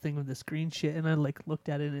bottle thing with this green shit, and I like looked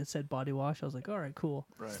at it and it said body wash. I was like, all right, cool.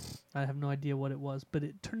 Right. I have no idea what it was, but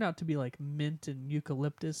it turned out to be like mint and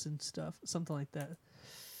eucalyptus and stuff, something like that.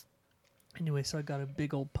 Anyway, so I got a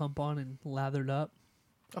big old pump on and lathered up.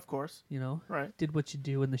 Of course. You know, Right. did what you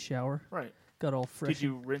do in the shower. Right. Got all fresh. Did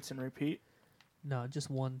you rinse and repeat? No, just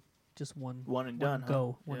one. One and done, huh?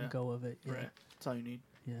 go, one Yeah. go of it. Yeah. Right. That's all you need.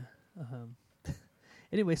 Yeah.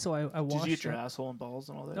 Anyway, so I Did washed. you get your up- asshole and balls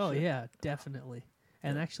and all that Oh shit? yeah, definitely.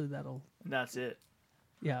 And Yeah. actually, that'll. And that's it.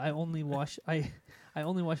 Yeah, I only wash. I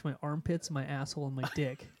only wash my armpits, my asshole, and my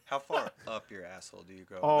dick. How far up your asshole do you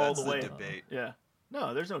go? All That's the way. debate. Yeah.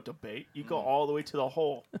 No, there's no debate. You go Mm. all the way to the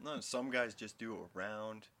hole. No, some guys just do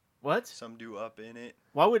around. What? Some do up in it.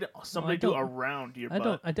 Why would somebody do don't- around your I butt?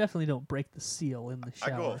 don't. I definitely don't break the seal in the I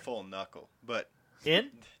shower. go a full knuckle, but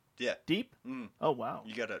In? yeah, Deep? mm, Oh, wow.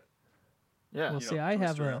 you gotta. Yeah. Well, you see, know, I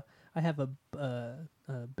twist have around.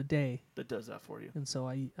 a bidet, That does that for you. and so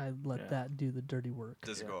I let Yeah. that do the dirty work.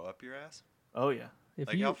 Does it Yeah. go up your ass? Oh, yeah. If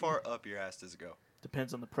Like you, how far up your ass does it go?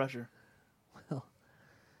 Depends on the pressure. Well,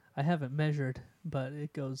 I haven't measured, but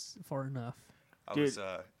it goes far enough. I Dude.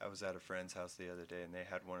 was at a friend's house the other day, and they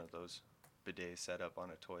had one of those bidets set up on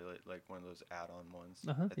a toilet, like one of those add-on ones.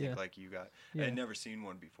 Uh-huh, I think yeah. like you got. Yeah. I had never seen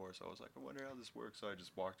one before, so I was like, I wonder how this works. So I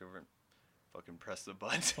just walked over and fucking pressed the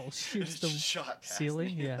button. Oh, and shoots it the shot past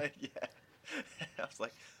ceiling? me. Yeah. Like, yeah. I was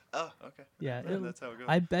like, oh, okay. Yeah, Well, that's how it goes.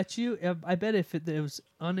 I bet you. I bet if it was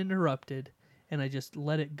uninterrupted and I just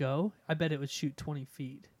let it go, I bet it would shoot 20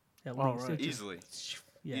 feet at Oh, least. right. It just- Easily.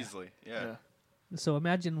 Yeah. Easily. Yeah. So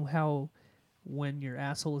imagine how when your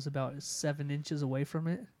asshole is about 7 inches away from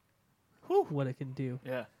it. Whew. what it can do.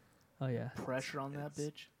 Yeah. Oh yeah. Pressure on that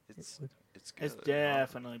bitch. It's would- it's good. It's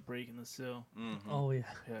definitely breaking the seal. Oh yeah.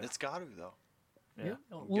 Yeah. It's got to though. Yeah. Yeah.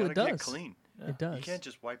 You Well, gotta it does. get clean. Yeah. It does. You can't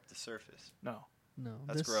just wipe the surface. No. No,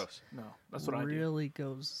 That's this gross. No. That's what I do. really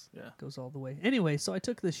goes Yeah. goes all the way. Anyway, so I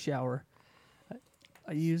took this shower.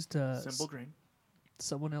 I used Simple green.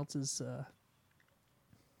 someone else's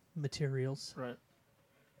materials, Right.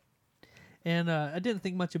 and I didn't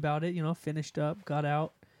think much about it. You know, finished up, got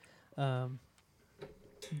out,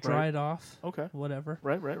 dried off, Okay. whatever.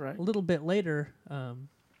 Right. Right. A little bit later,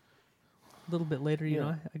 you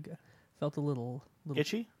Yeah. know, felt a little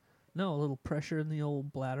Itchy? no, a little pressure in the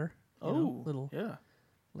old bladder. You Oh. know, little Yeah.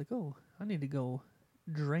 like, oh, I need to go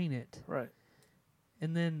drain it. Right.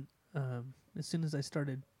 And then as soon as I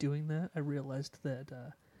started doing that, I realized that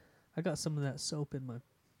I got some of that soap in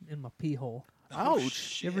my pee hole. Oh, Ouch.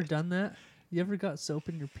 shit. You ever done that? You ever got soap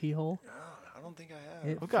in your pee hole? No, I don't think I have.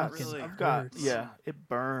 It I've got. fucking really I've got. hurts. Yeah. It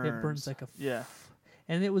burns. It burns like a Yeah.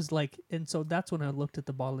 and it was like, and so that's when I looked at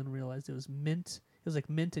the bottle and realized it was mint. It was like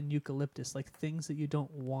mint and eucalyptus, like things that you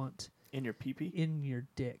don't want In your pee pee. in your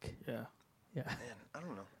dick. Yeah. Yeah, Man, I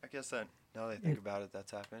don't know. I guess that now that I think about it,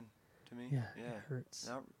 that's happened to me. yeah, Yeah. it hurts.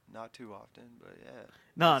 Not too often, but yeah.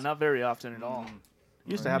 No, not very often at all.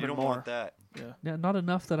 Used to You happen don't more. want that. Yeah. Now, not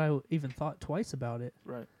enough that I even thought twice about it,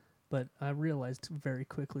 Right. but I realized very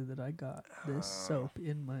quickly that I got this soap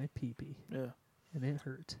in my pee pee, Yeah. and it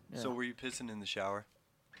hurt. Yeah. So were you pissing in the shower?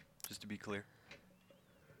 Just to be clear.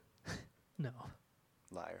 No,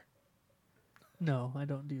 Liar. no, I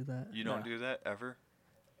don't do that. You don't Yeah. do that ever?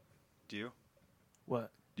 Do you?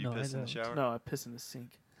 What? Do you No, I piss in the don't. shower? No, I piss in the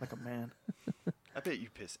sink like a man. I bet you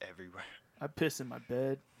piss everywhere. I piss in my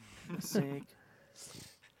bed, in the sink.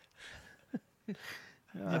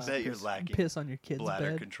 I bet you're You lacking piss on your kid's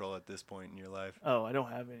bladder bed. control at this point in your life. Oh, I don't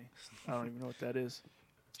have any. I don't even know what that is.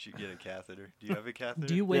 You should get a catheter. Do you have a catheter?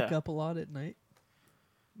 Do you wake Yeah. up a lot at night?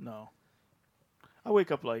 No. I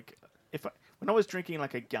wake up like when I was drinking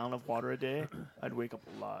like a gallon of water a day, I'd wake up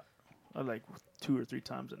a lot. I like 2 or 3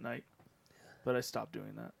 times at night. But I stopped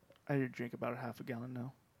doing that. I drink about a half a gallon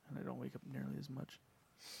now, and I don't wake up nearly as much.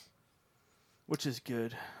 Which is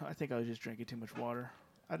good. I think I was just drinking too much water.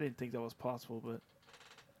 I didn't think that was possible, but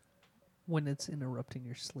When it's interrupting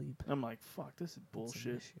your sleep. I'm like, fuck, this is It's an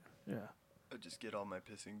bullshit. issue. Yeah. I just get all my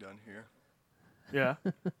pissing done here Yeah.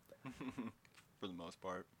 for the most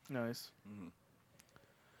part. Nice. hmm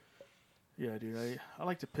Yeah, dude. I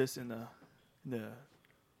like to piss in the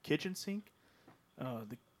kitchen sink,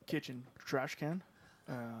 the kitchen trash can,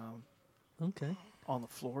 Okay. on the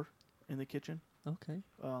floor in the kitchen, Okay.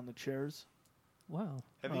 on the chairs, Wow.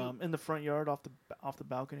 Have you? in the front yard off the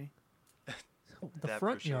balcony. The That for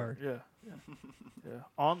front sure. yard. Yeah, yeah, yeah.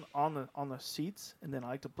 On the seats, and then I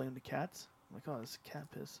like to blame the cats. I'm like, oh, this is cat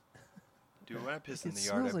piss. Dude, when I piss It in the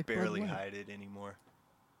yard, smells I like Bud barely Light. hide it anymore.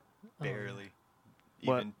 Oh, Barely.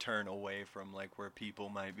 What? Even turn away from like where people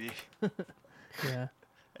might be. Yeah.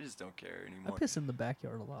 I just don't care I anymore. piss in the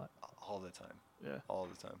backyard a lot. All the time. Yeah, All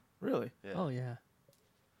the time. really? Yeah. Oh yeah.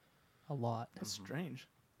 A lot. That's strange.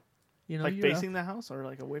 You know, Like you're facing the house or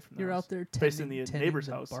like away from the you're house? out there Facing tending, the tending neighbor's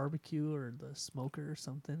the house. barbecue or the smoker or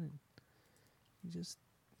something, and you just.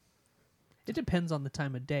 It depends on the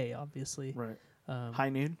time of day, obviously. Right. High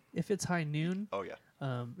noon. If it's high noon, Oh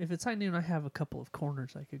yeah. if it's high noon, I have a couple of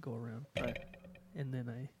corners I could go around, Right. and then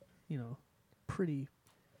I, pretty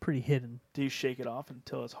hidden. Do you shake it off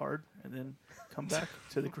until it's hard, and then come back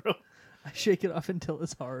to the grill? I shake it off until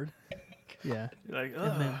it's hard. Yeah, You're like,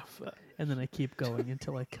 And then- ugh. fuck." and then I keep going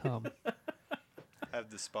until I come. I have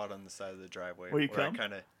this spot on the side of the driveway Where you I come?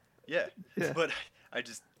 kind of, yeah, Yeah. but I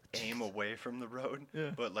just aim away from the road.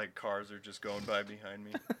 Yeah. But like cars are just going by behind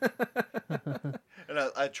me. And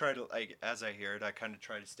I try to like as I hear it, I kind of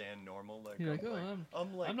try to stand normal. Like You're like,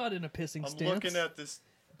 I'm like I'm not in a pissing I'm stance. looking at this.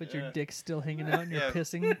 but yeah. your dick's still hanging out and you're Yeah,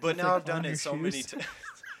 pissing. But It's now like I've done on your it so many shoes. times.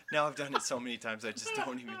 Now I've done it so many times. I just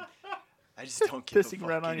don't even. I just don't give Pissing a fuck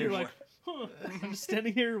right on your- anymore. You're like, I'm just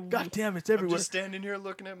standing here. God damn, it's I'm everywhere. just standing here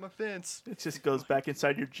looking at my fence. It just goes back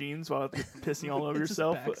inside your jeans while you're pissing all over It just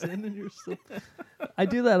yourself. backs in and you're still... I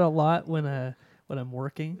do that a lot when I'm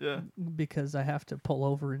working. Yeah. Because I have to pull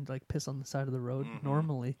over and like piss on the side of the road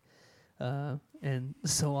normally. And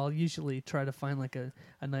so I'll usually try to find like a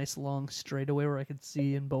nice long straightaway where I can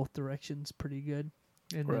see in both directions pretty good.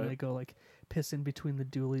 And then Right. I go like piss in between the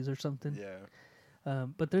dualies or something. Yeah.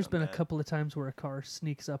 But there's Done been a that. couple of times where a car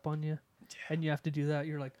sneaks up on you, and you have to do that.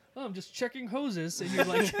 You're like, oh, I'm just checking hoses, and you're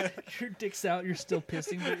like, your dick's out, you're still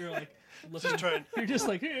pissing, but you're like, looking, trying- you're just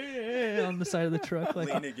like on the side of the truck, like,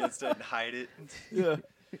 Lean against it and hide it. Yeah.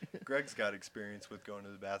 Greg's got experience with going to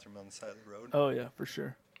the bathroom on the side of the road. Oh yeah, for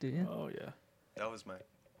sure. Do you? Oh yeah. That was my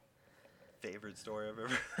favorite story I've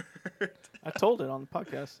ever heard. I told it on the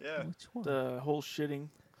podcast. Yeah. Which one? The whole shitting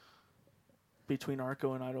between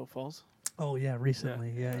Arco and Idaho Falls. Oh yeah,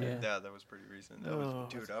 recently. Yeah. Yeah, that was pretty recent. That Oh.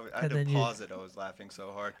 was, dude, I And had to then you- pause it. I was laughing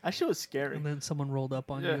so hard. That shit was scary. And then someone rolled up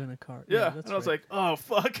on Yeah. you in a car. Yeah, that's and I was right. like, oh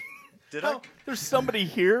fuck. Did How- There's somebody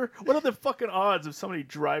here. What are the fucking odds of somebody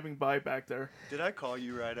driving by back there? Did I call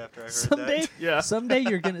you right after I heard someday, that? Yeah. someday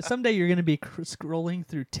you're gonna be scrolling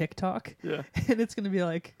through TikTok, Yeah. and it's gonna be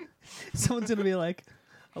like, someone's gonna be like,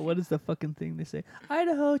 oh, what is the fucking thing they say?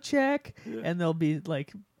 Idaho check, Yeah. and they'll be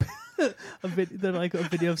like, a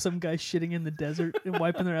video of some guy shitting in the desert and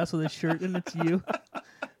wiping their ass with a shirt, and it's you.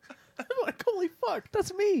 I'm like, holy fuck.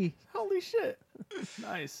 That's me. Holy shit.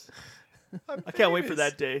 Nice. I'm I can't wait for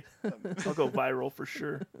famous. that day. I'll go viral for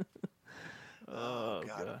sure. Oh,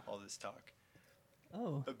 God. God. All this talk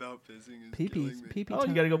Oh, about fizzing is pee killing me. pee. Oh,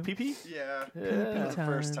 you gotta go pee pee? Yeah. Yeah. For the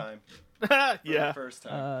first time. time. For Yeah. the first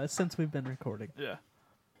time. Since we've been recording. Yeah.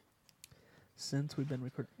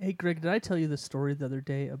 Hey, Greg, did I tell you the story the other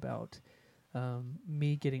day about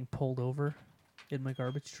me getting pulled over in my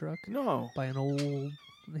garbage truck No. by an old?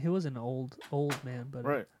 He was an old man, but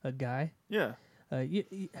Right. a guy. Yeah.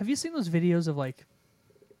 Have you seen those videos of like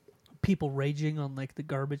people raging on like the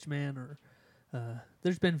garbage man, or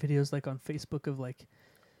there's been videos like on Facebook of like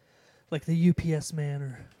the UPS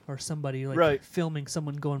man or somebody like Right. filming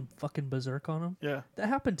someone going fucking berserk on them. Yeah. That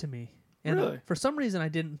happened to me. And Really? for some reason, I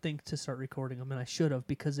didn't think to start recording him, and I should have,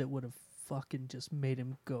 because it would have fucking just made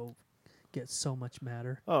him get so much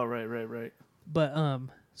madder. Oh, right. But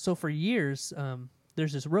so for years,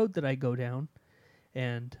 there's this road that I go down,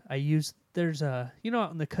 and there's out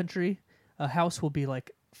in the country, a house will be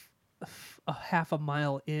like a half a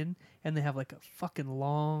mile in, and they have like a fucking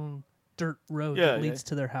long dirt road Yeah, that leads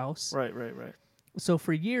to their house. Right. So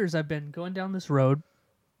for years, I've been going down this road,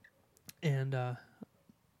 and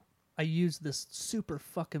I use this super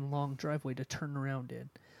fucking long driveway to turn around in.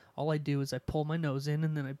 All I do is I pull my nose in,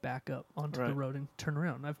 and then I back up onto the Right. road and turn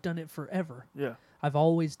around. I've done it forever. Yeah. I've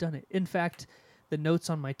always done it. In fact, the notes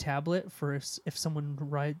on my tablet for if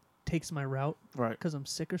someone takes my route Right. because I'm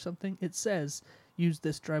sick or something, it says use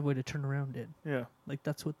this driveway to turn around in. Yeah. Like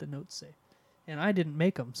that's what the notes say. And I didn't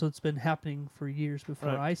make them, so it's been happening for years before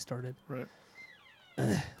Right. I started. Right.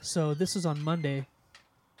 So this is on Monday.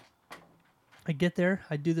 I get there,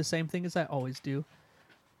 I do the same thing as I always do.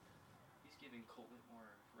 He's giving Colt Whitmore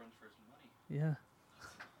a run for his money. Yeah.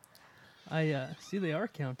 I see they are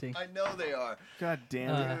counting. I know they are. God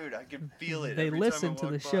damn it. Dude, I can feel it. They every listen time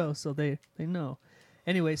I to the walk show, by. so they know.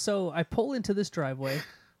 Anyway, so I pull into this driveway,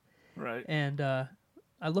 Right. and I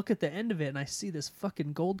look at the end of it, and I see this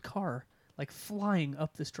fucking gold car like flying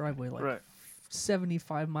up this driveway, like Right.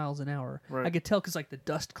 75 miles an hour. Right. I could tell because like the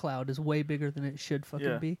dust cloud is way bigger than it should fucking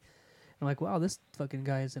Yeah. be. I'm like, wow, this fucking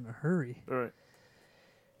guy is in a hurry. Right.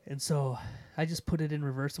 And so I just put it in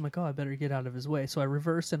reverse. I'm like, oh, I better get out of his way. So I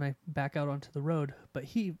reverse and I back out onto the road. But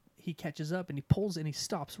he catches up and he pulls and he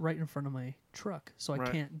stops right in front of my truck. So I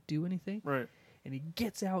Right. can't do anything. Right. And he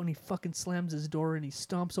gets out and he fucking slams his door and he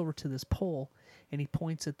stomps over to this pole and he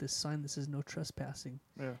points at this sign that says no trespassing.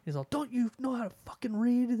 Yeah. He's all, don't you know how to fucking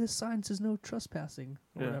read? This sign says no trespassing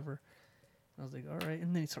or Yeah. whatever. And I was like, all right.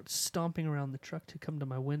 And then he starts stomping around the truck to come to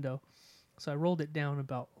my window. So I rolled it down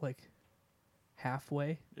about like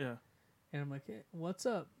halfway. Yeah. And I'm like, hey, what's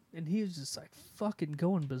up? And he was just like fucking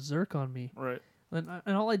going berserk on me. Right. And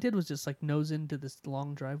all I did was just like nose into this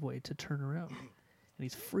long driveway to turn around. And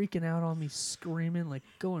he's freaking out on me, screaming, like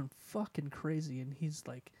going fucking crazy. And he's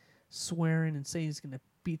like swearing and saying he's going to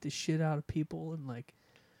beat the shit out of people. And like,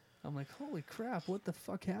 I'm like, holy crap, what the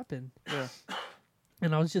fuck happened? Yeah.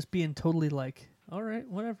 And I was just being totally like, all right,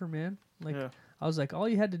 whatever, man. Like, Yeah. I was like, all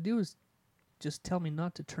you had to do is just tell me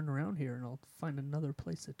not to turn around here and I'll find another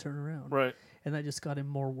place to turn around. Right. And that just got him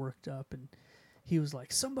more worked up. And he was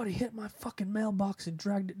like, somebody hit my fucking mailbox and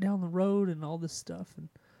dragged it down the road and all this stuff. And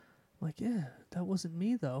I'm like, yeah, that wasn't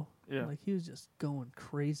me though. Yeah. Like he was just going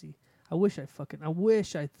crazy. I wish I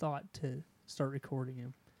thought to start recording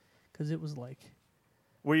him. Because it was like,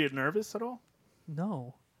 Were you nervous at all?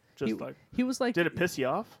 no. Just like, He was like, did it piss you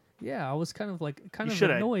off? yeah, I was kind of You should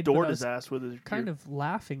have annoyed. but doored I his was ass with his kind of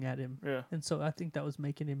laughing at him. Yeah. And so I think that was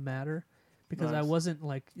making him madder. Because I Nice. wasn't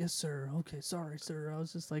like, yes, sir. Okay, sorry, sir. I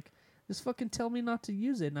was just like, just fucking tell me not to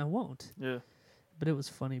use it, and I won't. Yeah. But it was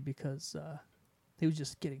funny because he was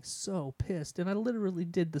just getting so pissed. And I literally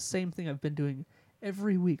did the same thing I've been doing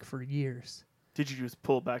every week for years. Did you just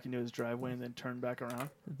pull back into his driveway and then turn back around?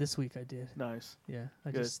 This week I did. Nice. Yeah,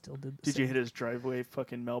 I Good. just still did. The Did you same. hit his driveway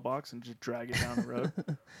fucking mailbox and just drag it down the road?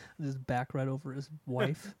 Just back right over his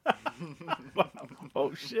wife.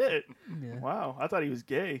 Oh shit! Yeah, Wow, I thought he was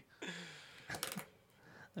gay.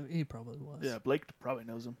 I mean, he probably was. Yeah, Blake probably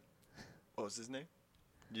knows him. What was his name?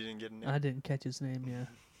 You didn't get a name? I didn't catch his name. Yeah,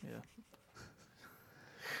 Yeah,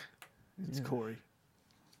 it's Yeah. Corey.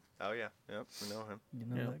 Oh, yeah. Yep, we know him. You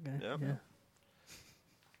know Yeah. that guy. Yep. Yeah.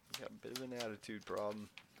 He's got a bit of an attitude problem.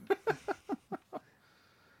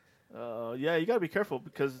 Yeah, you gotta be careful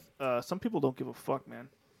because some people don't give a fuck, man.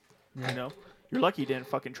 Yeah. You know, you're lucky he didn't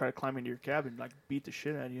fucking try to climb into your cabin and like beat the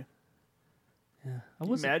shit out of you. Yeah. I Can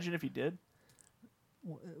you was. imagine if he did?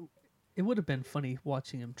 It would have been funny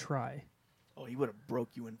watching him try. Oh, he would have broke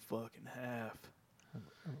you in fucking half.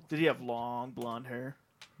 Did he have long blonde hair?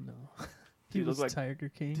 No. He He looked was like- Tiger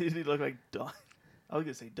King. Did he look like dog? I was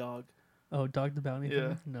gonna say dog. Oh, Dog the Bounty Yeah.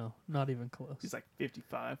 Hunter? No, not even close. He's like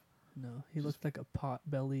 55. No, he looked like a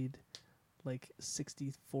pot-bellied, like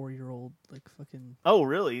 64-year-old, like fucking Oh,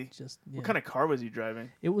 really? just. Yeah. What kind of car was he driving?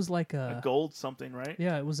 It was like A a. gold something, right?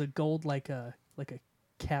 Yeah, it was a gold like a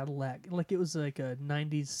Cadillac. Like it was like a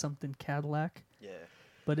 90s something Cadillac, Yeah.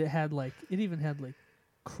 but it even had like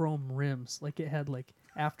chrome rims. Like it had like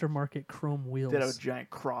aftermarket chrome wheels. Did it have a giant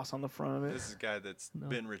cross on the front of it? This is a guy that's No.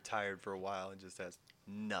 been retired for a while and just has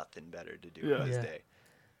nothing better to do Yeah. with his Yeah. day.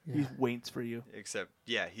 Yeah. He waits for you. Except,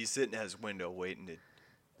 yeah, he's sitting at his window waiting to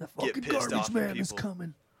The get fucking pissed garbage off at man is people.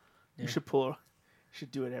 coming. Yeah. You should pull. You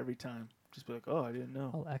should do it every time. Just be like, oh, I didn't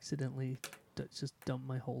know. I'll accidentally just dump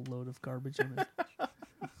my whole load of garbage on it.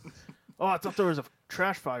 Oh, I thought there was a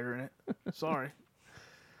trash fire in it. Sorry.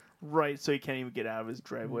 Right, so he can't even get out of his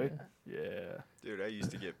driveway. Yeah. Dude, I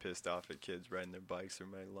used to get pissed off at kids riding their bikes through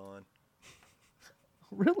my lawn.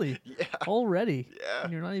 Really? Yeah. Already? Yeah.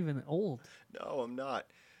 And you're not even old. No, I'm not.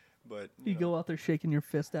 But You go out there shaking your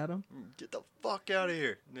fist at them? get the fuck out of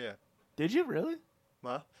here. Yeah. Did you really?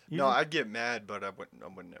 Huh? You No, did- I'd get mad, but I would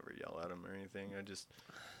never yell at them or anything.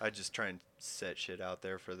 I just try and set shit out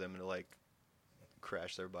there for them to like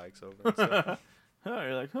crash their bikes over and stuff. Oh,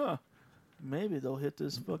 you're like, huh? Maybe they'll hit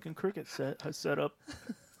this fucking cricket set up.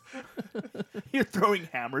 You're throwing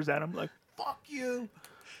hammers at them like, fuck you.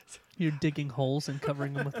 You're digging holes and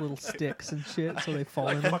covering them with little sticks and shit so they fall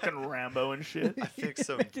in Like them. fucking Rambo and shit. I fixed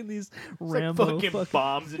some. Making these It's Rambo like fucking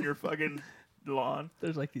bombs in your fucking lawn.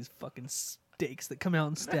 There's like these fucking stakes that come out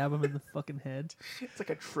and stab him in the fucking head. It's like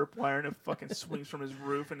a tripwire and it fucking swings from his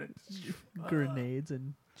roof and it's Grenades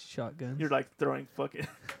and shotguns. you're like throwing fucking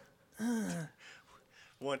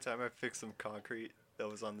One time I fixed some concrete that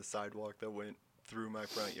was on the sidewalk that went through my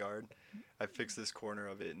front yard. I fixed this corner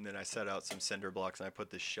of it, and then I set out some cinder blocks, and I put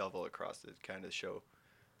this shovel across it, kind of show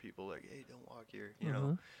people like, hey, don't walk here, you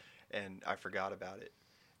know. And I forgot about it.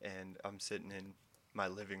 And I'm sitting in my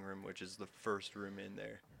living room, which is the first room in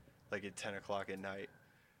there, like at 10 o'clock at night.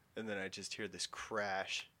 And then I just hear this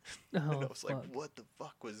crash. And I Oh, was like, fuck. what the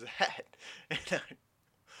fuck was that? And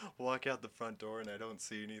I walk out the front door, and I don't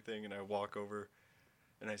see anything, and I walk over,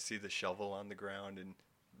 and I see the shovel on the ground, and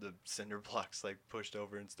the cinder blocks like pushed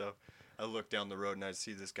over and stuff. I look down the road and I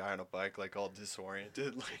see this guy on a bike like all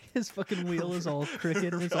disoriented, like His fucking wheel is all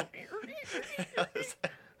crooked and it's all. I was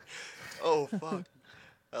like, oh fuck!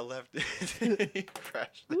 I left it. He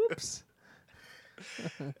crashed. Oops.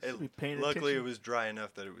 Be paying Luckily, attention. it was dry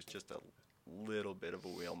enough that it was just a little bit of a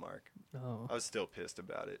wheel mark. Oh. I was still pissed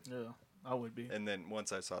about it. Yeah, I would be. And then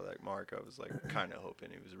once I saw that mark, I was like kind of hoping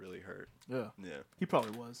he was really hurt. Yeah, Yeah. he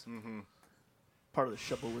probably was. Mm-hmm. Part of the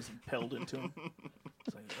shovel was impelled into him.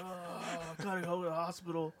 It's like, oh, gotta go to the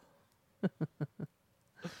hospital.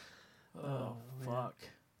 Oh, man. fuck.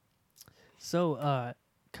 So,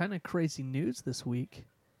 kind of crazy news this week.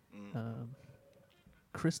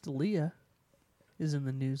 Crystalia is in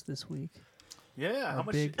the news this week. Yeah, Our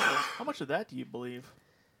big- how much of that do you believe?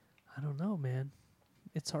 I don't know, man.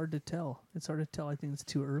 It's hard to tell. I think it's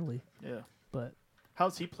too early. Yeah. But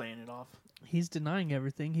How's he playing it off? he's denying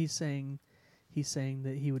everything. He's saying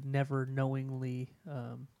that he would never knowingly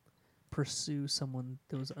pursue someone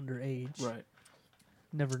that was underage. Right.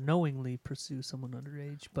 Never knowingly pursue someone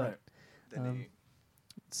underage. But Then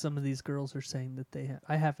some of these girls are saying that they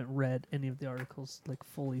I haven't read any of the articles like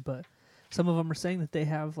fully, but some of them are saying that they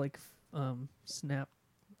have like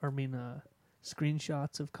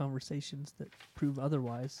screenshots of conversations that prove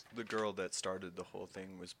otherwise. the girl that started the whole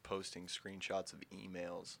thing was posting screenshots of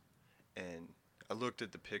emails, and I looked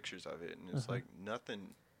at the pictures of it, and it's like nothing.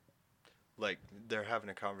 Like they're having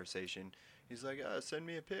a conversation. He's like, "Send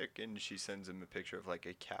me a pic," and she sends him a picture of like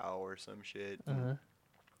a cow or some shit.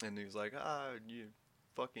 And he's like,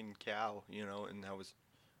 fucking cow, you know, and that was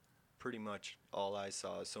pretty much all I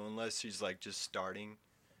saw. So unless she's like just starting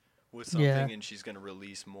with something Yeah. and she's going to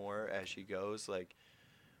release more as she goes, like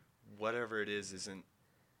whatever it is isn't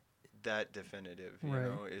that definitive, you Right.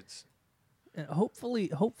 know. It's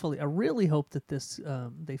Hopefully, I really hope that this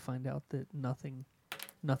they find out that nothing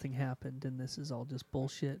happened and this is all just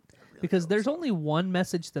bullshit. really Because hope there's so. only one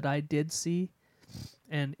message that I did see,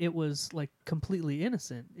 and it was like completely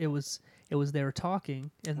innocent. It was they were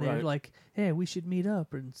talking and they're Right. like, "Hey, we should meet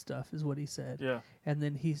up" and stuff is what he said. Yeah. And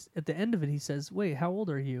then he's at the end of it he says, "Wait, how old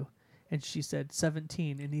are you?" And she said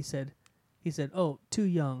 17 and he said, "Oh, too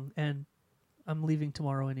young and I'm leaving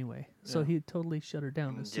tomorrow anyway." So Yeah. he totally shut her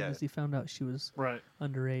down as soon Yeah. as he found out she was Right.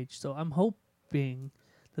 underage. So I'm hoping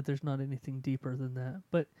that there's not anything deeper than that.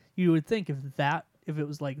 But you would think if it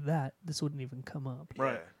was like that, this wouldn't even come up.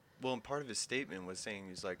 Right. Yeah. Well, and part of his statement was saying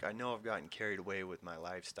he's like, I know I've gotten carried away with my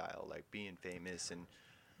lifestyle, like being famous and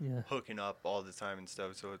Yeah. hooking up all the time and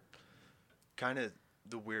stuff. So it kind of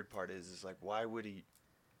the weird part is like why would he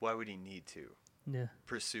need to Yeah.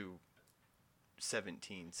 pursue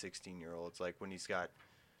 17, 16-year-olds like when he's got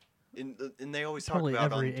and they always talk Probably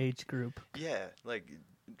about every on, age group. yeah, like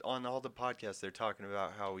on all the podcasts they're talking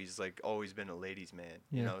about how he's like always been a ladies man,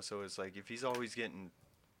 you Yeah. know, so it's like if he's always getting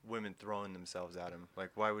women throwing themselves at him,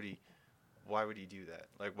 like why would he do that?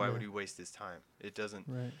 Like why would Yeah. he waste his time? It doesn't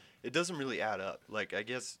Right. really add up. Like I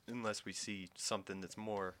guess unless we see something that's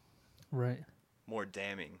more Right.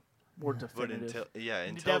 damning. More Yeah. But definitive.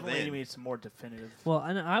 until Definitely then, need some more definitive. Well,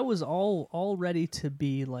 and I was all ready to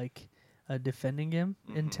be like defending him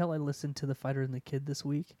Mhm. until I listened to The Fighter and the Kid this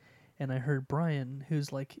week, and I heard Brian,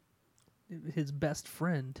 who's like his best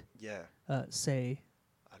friend, yeah, say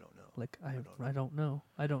I don't know. like don't know.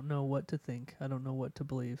 I don't know what to think. I don't know what to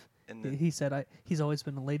believe. And then, He said he's always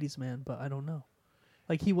been a ladies' man, but I don't know.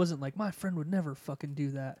 Like he wasn't like my friend would never fucking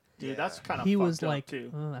do that. Dude, Yeah. that's kind of He fucked was up like, too.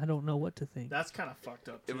 I don't know what to think. That's kind of fucked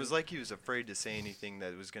up too. it was like he was afraid to say anything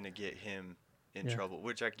that was going to get him in Yeah. trouble,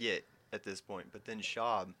 which I get at this point. But then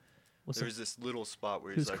Shab, Was there was this little spot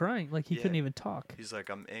where he was he's like, crying, like he couldn't yeah. even talk. he's like,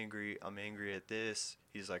 I'm angry at this.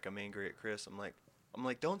 He's like, I'm angry at Chris. I'm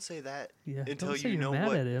like, don't say that Yeah, until don't say you you're know mad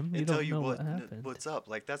what at him. You until don't you know what what happened. what's up.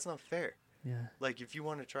 Like that's not fair. Yeah, Like if you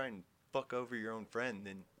want to try and fuck over your own friend,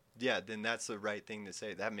 then then that's the right thing to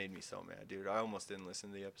say. That made me so mad, dude. I almost didn't listen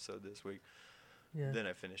to the episode this week. yeah. Then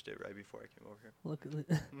I finished it right before I came over here. Look,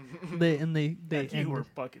 they And you were ended-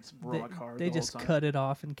 fucking some they, rock hard. they the whole just time. cut it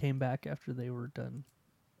off and came back after they were done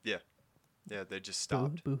Yeah, they just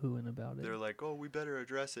stopped. boo-hooing about it. They're like, oh, we better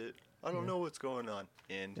address it. I don't Yeah. know what's going on.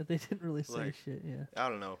 And Yeah, they didn't really say like, shit. Yeah, I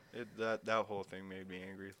don't know. That whole thing made me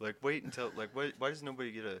angry. Like, wait until like, why does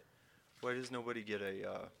nobody get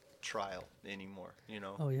a trial anymore? You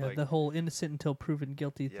know? oh yeah, Like, the whole innocent until proven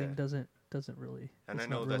guilty thing Yeah. doesn't really. And it's I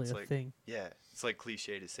know not really that's a like, thing. yeah, it's like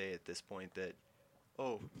cliche to say at this point that,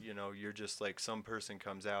 oh, you know, you're just like some person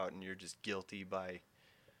comes out and you're just guilty by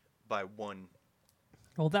one.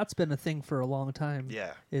 Well, that's been a thing for a long time.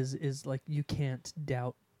 Yeah. Is like you can't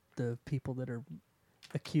doubt the people that are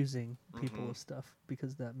accusing people Mhm. of stuff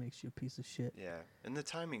because that makes you a piece of shit. Yeah, and the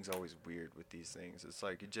timing's always weird with these things. It's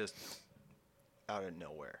like it just out of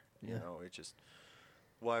nowhere. You Yeah. know, it just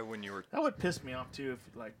why when you were. That would piss me off too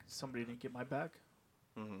if like somebody didn't get my back.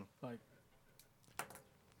 Mm-hmm. Like Yeah.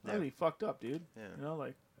 that'd be fucked up, dude. Yeah. You know,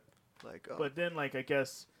 like. Like, But then, like, I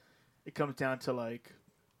guess it comes down to like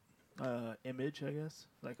image. I guess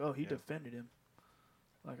like, oh, he Yeah. defended him.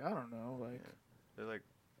 Like, I don't know. Like, they're like,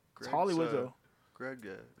 it's Hollywood though. Greg,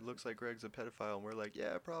 it looks like Greg's a pedophile, and we're like,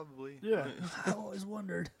 yeah, probably. Yeah. I always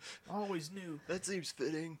wondered. I always knew. That seems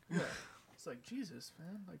fitting. Yeah. It's like Jesus,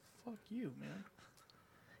 man. Like, fuck you, man.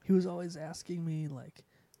 He was always asking me like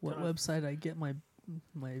what Don't I- website I get my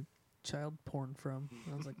child porn from.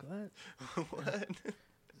 And I was like, what? What?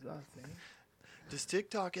 Is that a thing? Does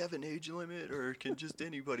TikTok have an age limit, or can just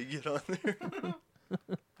anybody get on there?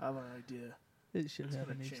 I have an idea. It should It's have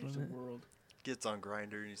gonna an age change limit. the world. Gets on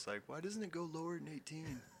Grinder and he's like, why doesn't it go lower than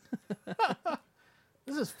 18?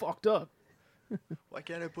 This is fucked up. Why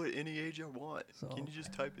can't I put any age I want? So- Can you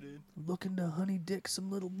just type it in? Looking to honey dick some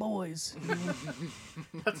little boys.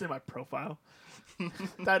 That's in my profile.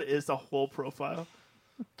 That is the whole profile.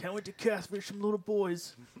 Can't wait to catfish some little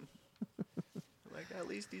boys. Like, at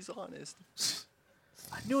least he's honest.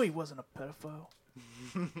 I knew he wasn't a pedophile.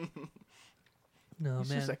 No He's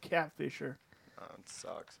man. just a catfisher. Oh, it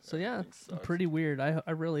sucks. So yeah, Everything sucks. pretty weird.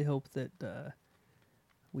 I really hope that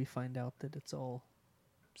we find out that it's all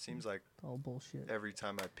Seems like bullshit. every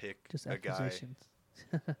time I pick Just a guy, accusations.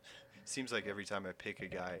 seems like every time I pick a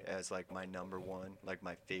guy as like my number one, like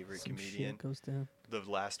my favorite Some comedian, shit goes down. the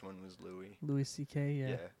last one was Louis. Louis C.K. Yeah.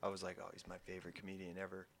 Yeah, I was like, oh, he's my favorite comedian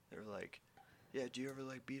ever. They were like, yeah, do you ever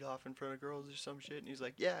like beat off in front of girls or some shit? And he's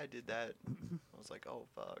like, yeah, I did that. I was like, oh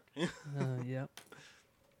fuck. Yep.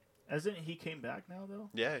 Hasn't he came back now though?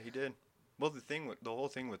 Yeah, he did. Well, the whole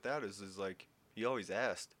thing with that is like he always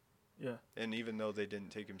asked, Yeah. and even though they didn't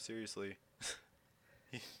take him seriously,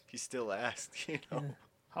 he still asked. You know. Yeah.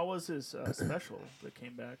 How was his special that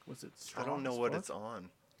came back? Was it strong? I don't know as what fuck? it's on.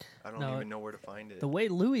 I don't No, even know where to find it. The way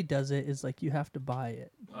Louis does it is like you have to buy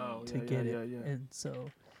it Oh, to yeah, get yeah, it, yeah, yeah. and so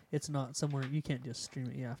it's not somewhere you can't just stream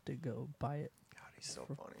it. You have to go buy it God, he's so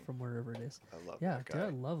funny. from wherever it is. I love Yeah, that dude, guy. I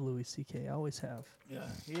love Louis C.K. I always have. Yeah,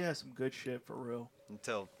 he has some good shit for real.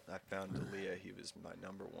 Until I found Dalia, he was my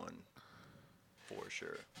number one for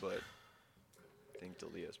sure. But I think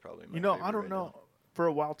Dalia's probably my You know, favorite I don't right know. now. For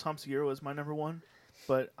a while, Tom Segura was my number one,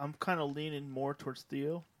 but I'm kind of leaning more towards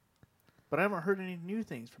Theo. But I haven't heard any new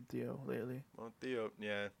things from Theo lately, Well, Theo,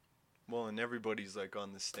 yeah. Well, and everybody's like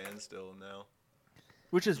on the standstill now.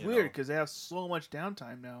 which is You weird know. because they have so much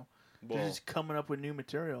downtime now. They're Well, just coming up with new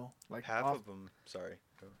material. Like half off- of them, sorry.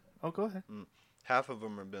 Oh, go ahead. Half of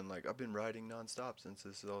them have been like, I've been writing nonstop since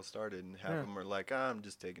this all started. And half Yeah. of them are like, I'm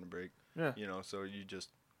just taking a break. Yeah. You know, so you just,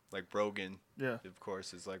 like Brogan, Yeah. of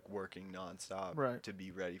course, is like working nonstop Right. to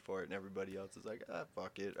be ready for it. And everybody else is like,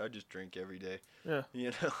 fuck it. I just drink every day. Yeah.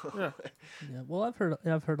 You know? Yeah. Yeah, well, I've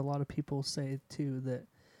heard a lot of people say too that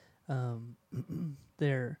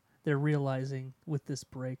they're realizing with this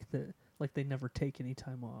break that like they never take any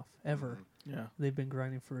time off ever. Yeah. They've been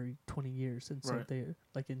grinding for 20 years, and so Right. they're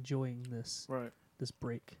like enjoying this Right.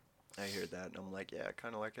 break. I hear that, and I'm like, yeah, I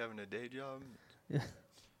kind of like having a day job. Yeah.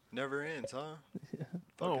 Never ends, huh? Yeah.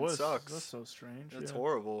 Fucking That's sucks. so strange. That's yeah.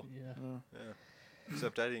 horrible. Yeah, Yeah.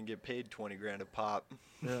 Except I didn't get paid 20 grand a pop.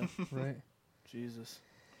 Yeah. right. Jesus.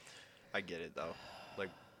 I get it though. Like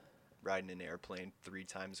riding an airplane 3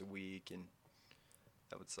 times a week, and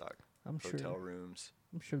that would suck. I'm Hotel sure. rooms.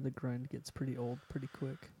 I'm sure the grind gets pretty old pretty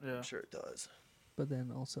quick. Yeah. I'm sure it does. But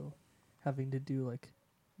then also having to do like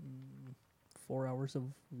 4 hours of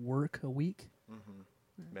work a week,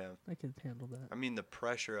 Man, I could handle that. I mean, the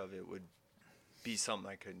pressure of it would be something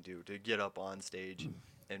I couldn't do. To get up on stage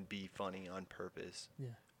and be funny on purpose Yeah.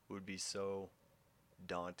 would be so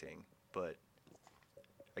daunting. But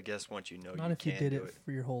I guess once you know Not you if you can did do it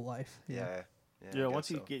for your whole life. Yeah. Yeah. I Once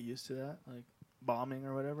guess you so. get used to that, like bombing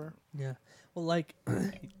or whatever. Yeah. Well, like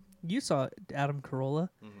you saw Adam Carolla.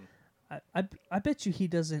 I bet you he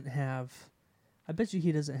doesn't have. I bet you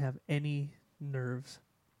he doesn't have any nerves,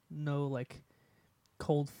 no like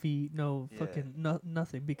cold feet, no Yeah. fucking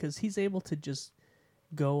nothing, because he's able to just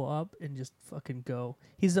go up and just fucking go.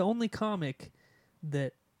 He's the only comic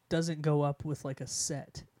that doesn't go up with like a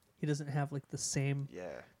set. He doesn't have like the same.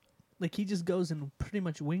 Yeah. Like he just goes and pretty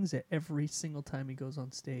much wings it every single time he goes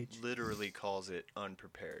on stage. Literally calls it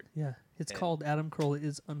unprepared. Yeah, it's And- called Adam Carolla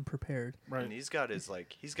is Unprepared. Right. And he's got his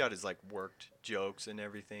like worked jokes and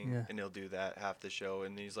everything, Yeah. and he'll do that half the show,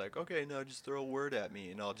 and he's like, okay, now just throw a word at me,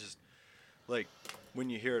 and I'll just like when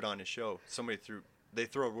you hear it on his show, they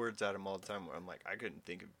throw words at him all the time. Where I'm like, I couldn't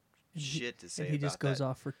think of shit to say. And he about just goes that.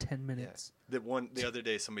 off for 10 Yeah. minutes. The other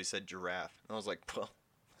day somebody said giraffe, and I was like, well,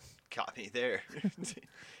 got me there.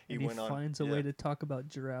 And he finds a way to talk about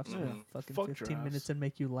giraffes for Mhm. fucking Fuck 15 giraffes. minutes and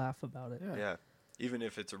make you laugh about it. Yeah. Yeah. Even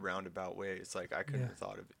if it's a roundabout way, it's like I couldn't Yeah. have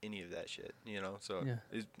thought of any of that shit, you know? So Yeah.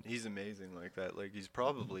 he's amazing like that. Like he's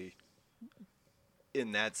probably,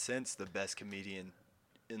 in that sense, the best comedian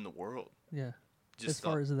in the world. Yeah. Just As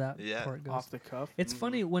far as that yeah. part goes. Off the cuff. It's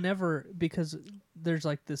funny whenever, because there's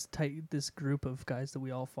like this group of guys that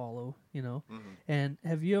we all follow, you know. And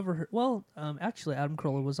have you ever heard? Well, actually, Adam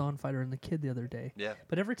Carolla was on Fighter and the Kid the other day. Yeah.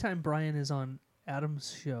 But every time Brian is on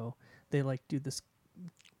Adam's show, they like do this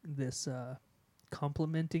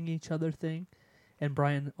complimenting each other thing, and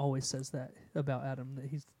Brian always says that about Adam, that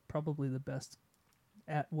he's probably the best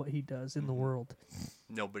at what he does in the world.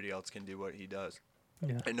 Nobody else can do what he does,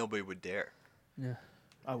 Yeah. and nobody would dare. Yeah.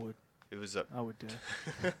 I would. It was a. I would do.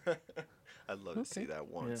 I'd love to see Okay. that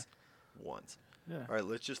once. Once. Yeah. All right,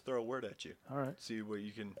 let's just throw a word at you. All right. See what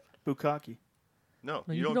you can. Bukkake. No,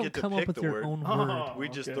 No, you don't get to come pick up with the your word. own Oh. word. We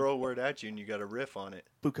just Okay. throw a word at you, and you got to riff on it.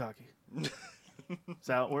 Bukkake. Is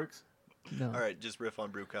that how it works? No. All right, just riff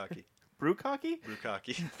on Brukaki. Brewkake?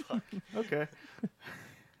 Brukaki. Fuck. Okay.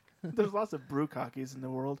 There's lots of brewkakes in the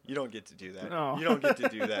world. You don't get to do that. No. You don't get to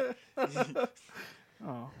do that.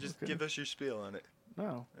 Oh. Just okay. give us your spiel on it.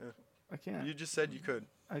 No. Yeah. I can't. You just said you could.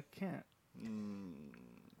 I can't. Mm,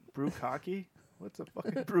 Brewkake? What's a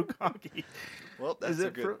fucking bukkake? Well, that's Is a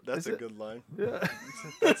it good. for- That's is a it- good line. Yeah,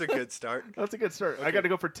 That's a good start. that's a good start. I Okay. got to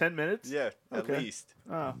go for 10 minutes. Yeah, Okay. at least.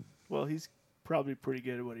 Oh, well, he's probably pretty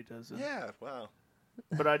good at what he does. Then. Yeah. Wow.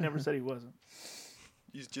 But I never said he wasn't.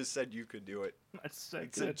 You just said you could do it. I said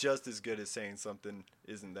It's good. just as good as saying something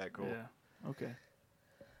isn't that cool. Yeah. Okay.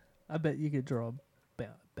 I bet you could draw a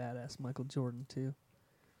badass Michael Jordan too.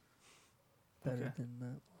 Better Okay. than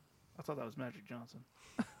that. I thought that was Magic Johnson.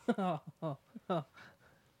 Oh.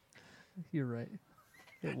 You're right.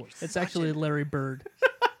 It's such actually an- Larry Bird.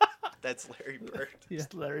 That's Larry Bird. Yeah.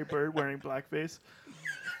 It's Larry Bird wearing blackface.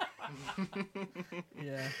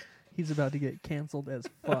 Yeah. He's about to get canceled as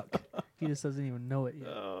fuck. He just doesn't even know it yet.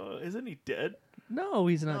 Isn't he dead? No,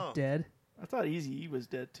 he's not No. dead. I thought Eazy-E was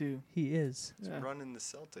dead too. He is. He's Yeah. running the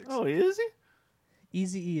Celtics. Oh, is he?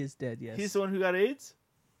 Easy E is dead, yes. He's the one who got AIDS?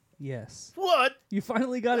 Yes. What? You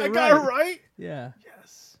finally got it I right. got it right? Yeah.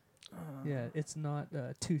 Yes. Yeah, it's not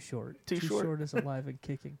Too Short. Too Short? is alive and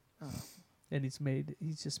kicking. Oh. And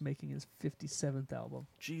he's just making his 57th album.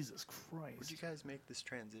 Jesus Would Christ. you guys make this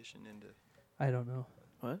transition into I don't know.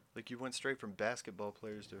 What? like you went straight from basketball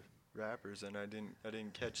players to rappers, and I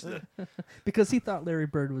didn't catch the. Because he thought Larry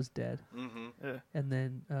Bird was dead. Mm-hmm. Yeah. And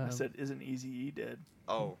then I said, isn't Eazy-E dead?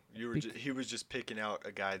 Oh, you were. Bec- He was just picking out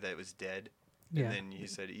a guy that was dead, yeah. and then you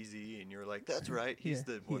said Easy, and you were like, "That's right. He's Yeah,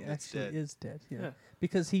 the one he that's actually dead." is dead. Yeah. Yeah.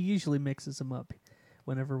 Because he usually mixes them up.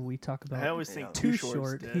 Whenever we talk about I always think Yeah. Too Too Short's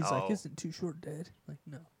Short, dead. he's like, Oh. isn't Too Short dead? Like,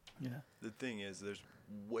 no. Yeah. The thing is, there's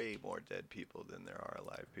way more dead people than there are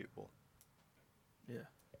alive people. Yeah.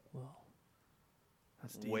 Wow.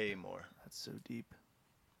 That's deep. Way more. That's so deep.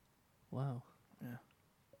 Wow. Yeah.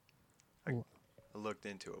 I looked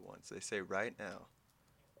into it once. They say right now,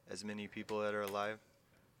 as many people that are alive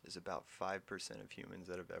is about 5% of humans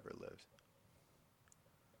that have ever lived.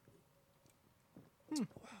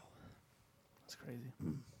 That's crazy.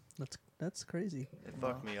 That's crazy. It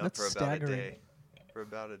fucked me up That's for about staggering. a day. For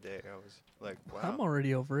about a day, I was like, wow. I'm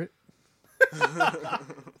already over it.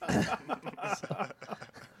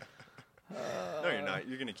 No, you're not.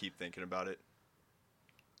 You're going to keep thinking about it.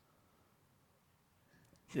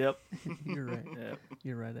 Yep. You're right. Yep.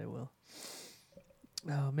 You're right. I will.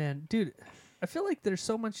 Oh man, dude, I feel like there's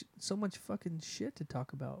so much fucking shit to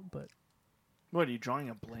talk about, but What, are you drawing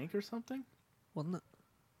a blank or something? well,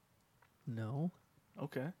 no,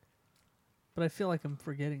 Okay. but I feel like I'm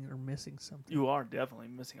forgetting or missing something. You are definitely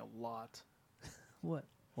missing a lot. What?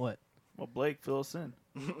 What? Well, Blake, fill us in.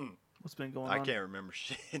 What's been going I on? can't remember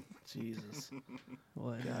shit. Jesus.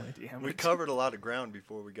 What? God Anyway, damn We it. covered a lot of ground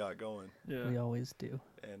before we got going. Yeah. we always do.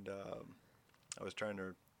 And I was trying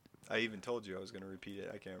to. I even told you I was going to repeat it.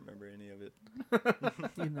 I can't remember any of it.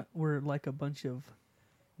 You know, we're like a bunch of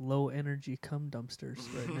low energy cum dumpsters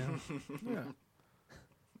right now. Yeah.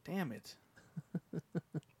 Damn it.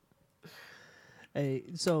 Hey,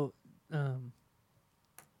 so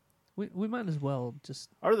we might as well just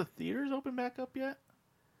Are the theaters open back up yet?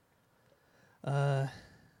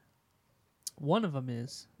 one of them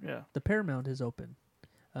is Yeah. the Paramount is open,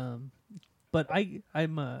 but I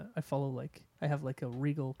follow like I have like a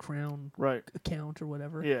Regal Crown Right. account or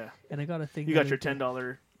whatever. Yeah. And I got a thing. You the got your other day-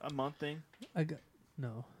 $10 a month thing? I got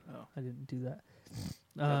no. Oh. I didn't do that.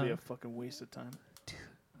 That'd be a fucking waste of time.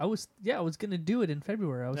 I was gonna do it in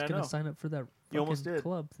February. I was Yeah, I gonna know. sign up for that You almost fucking did.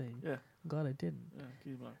 club thing. Yeah. I'm glad I didn't. Yeah.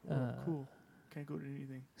 He's like, oh, cool. Can't go to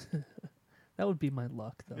anything. That would be my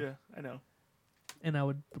luck though. Yeah, I know. And I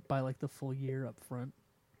would buy like the full year up front.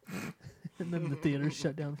 And then the theater's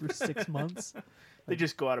shut down for 6 months. They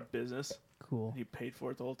just go out of business. Cool. You paid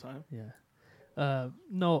for it the whole time. Yeah.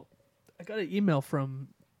 No, I got an email from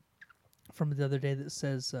the other day that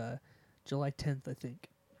says July 10th, I think,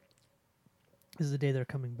 is the day they're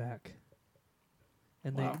coming back.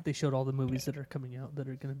 And Wow. they showed all the movies that are coming out that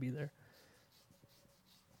are going to be there.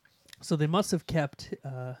 So they must have kept.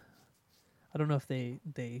 I don't know if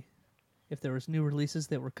if there was new releases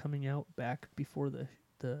that were coming out back before the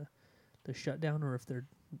shutdown, or if they're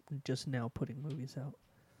just now putting movies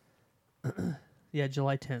out. Yeah,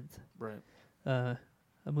 July 10th. Right. A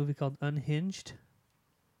movie called Unhinged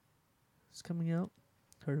is coming out.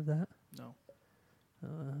 Heard of that? No.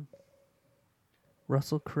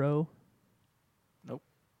 Russell Crowe. Nope.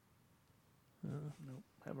 Nope.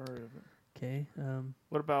 Haven't heard of it. Okay.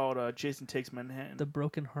 What about Jason Takes Manhattan? The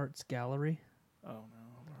Broken Hearts Gallery. Oh, no.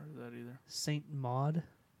 I haven't heard of that either. Saint Maud.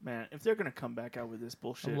 Man, if they're going to come back out with this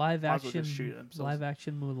bullshit, Live might as well action. just shoot it themselves. Live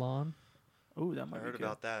action Mulan. Ooh, that I might be heard good.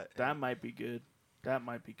 about that. That might be good. That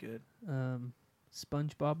might be good.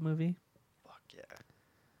 SpongeBob movie. Fuck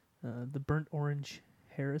yeah. The Burnt Orange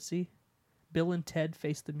Heresy. Bill and Ted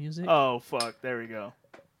Face the Music. Oh, fuck. There we go.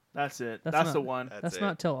 That's it. That's That's not- the one. That's it.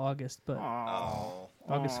 not till August, but Oh.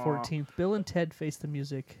 August 14th. Bill and Ted Face the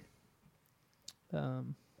Music.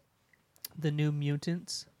 The New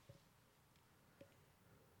Mutants.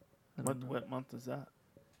 I don't know. What month is that?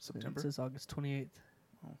 September. It says August 28th.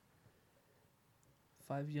 Oh.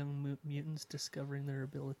 5 young mutants discovering their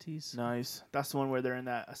abilities. Nice. That's the one where they're in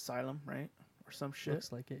that asylum, right? Or some shit.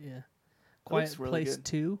 Looks like it, yeah. Quiet looks really Place good.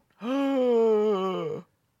 2,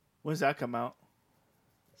 When does that come out?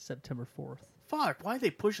 September 4th. Fuck, why'd they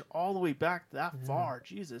push it all the way back that Yeah. far?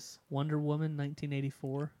 Jesus. Wonder Woman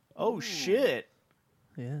 1984. Oh, shit.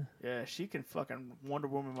 Yeah. Yeah, she can fucking Wonder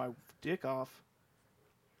Woman my dick off.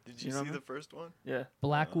 Did You you know see what? the first one? Yeah.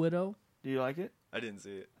 Black Widow. Do you like it? I didn't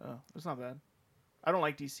see it. Oh, it's not bad. I don't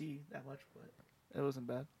like DC that much, but it wasn't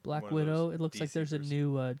bad. Black One of Widow. those It looks like DC there's a versions.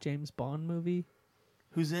 new James Bond movie.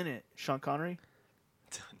 Who's in it? Sean Connery?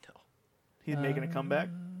 No. He's making a comeback?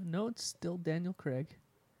 No, it's still Daniel Craig.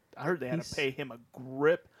 I heard they had he's- to pay him a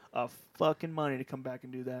grip of fucking money to come back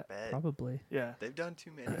and do that. Bad. Probably. Yeah. They've done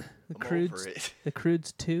too many. The I'm over Croods. it. The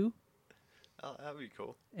Croods 2 Oh, that'd be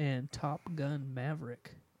cool. and Top Gun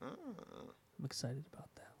Maverick. Oh. I'm excited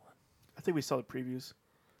about that one. I think we saw the previews,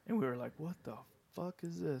 and we were like, what the fuck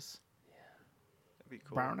is this? That'd be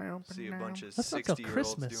cool. Bow now, See a bow bunch now. of That's not till 60-year-olds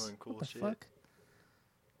Christmas. doing cool What the shit. fuck?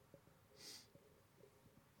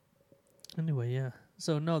 Anyway, yeah.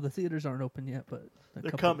 So no, the theaters aren't open yet, but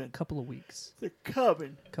They're coming. Couple of weeks. They're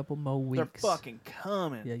coming. Couple more weeks. They're fucking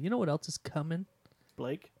coming. Yeah, you know what else is coming?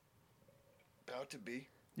 Blake? About to be.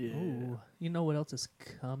 Yeah. Ooh, you know what else is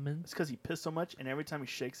coming? It's because he pissed so much, and every time he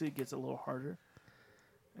shakes it, it gets a little harder.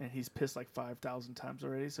 And he's pissed like 5,000 times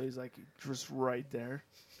already, so he's like just right there.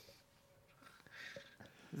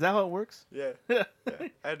 Is that how it works? Yeah. Yeah.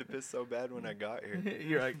 I had to piss so bad when I got here.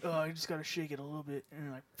 You're like, oh, I just gotta shake it a little bit, and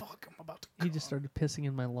you're like, fuck, I'm about to. He just started pissing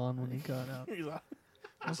in my lawn when he got out. He's like,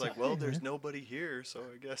 I was like, well, there's nobody here, so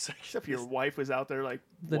I guess I except can your wife was out there like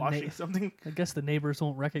The washing na- something. I guess the neighbors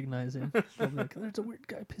won't recognize him. They'll be like, there's a weird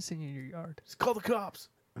guy pissing in your yard. Just call the cops.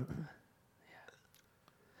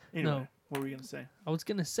 Anyway, No. what were we gonna say? I was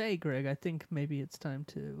gonna say, Greg, I think maybe it's time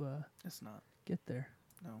to It's not. get there.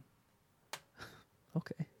 No,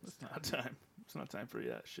 Okay. it's not time. It's not time for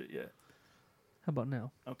that shit yet. How about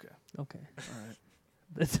now? Okay, Okay. all right.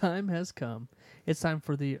 The time has come. It's time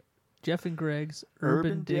for the Jeff and Greg's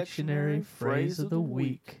Urban Dictionary Phrase of the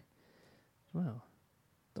Week. Wow.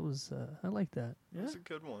 That was, I like that. Yeah, That was a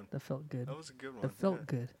good one. That felt good. That was a good one. That felt yeah.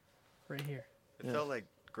 good. Right here. It Yeah. felt like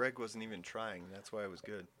Greg wasn't even trying. That's why it was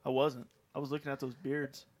good. I wasn't. I was looking at those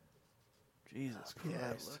beards. Jesus Christ!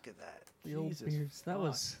 Yeah, look at that. The old Jesus beards. That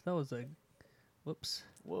was a, whoops,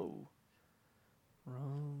 Whoa,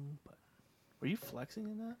 wrong button. were you flexing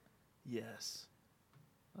in that? Yes,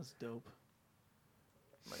 that's dope.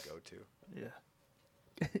 My go-to.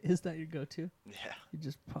 Yeah, Is that your go-to? Yeah. You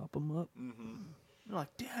just pop them up. Mm-hmm. you're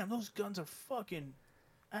like, damn, those guns are fucking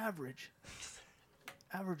average.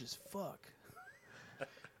 Average as fuck.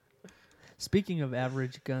 Speaking of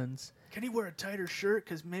average guns, Can he wear a tighter shirt?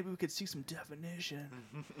 Because maybe we could see some definition.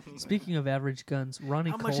 speaking of average guns, Ronnie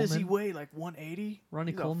How Coleman. much does he weigh? Like 180?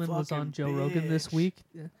 Ronnie He's a Coleman was on fucking Joe Rogan this bitch. week.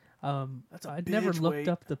 That's a I'd never bitch looked weight.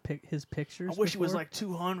 up his pictures. I wish he was before. like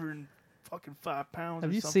 205 pounds. Have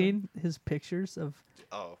or you something. seen his pictures of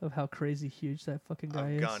Oh, how crazy huge that fucking guy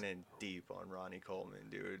I've is? gone in deep on Ronnie Coleman,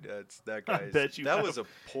 dude. That guy's. bet you that have. was a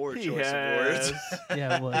poor He choice of words. has.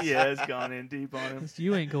 Yeah, it was. He has gone in deep on him.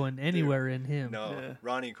 You ain't going anywhere in him. No, Yeah.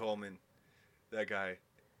 Ronnie Coleman, that guy.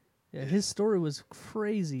 Yeah, his story was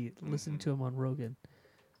crazy. Listening to him on Rogan.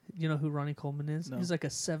 You know who Ronnie Coleman is? No. He's like a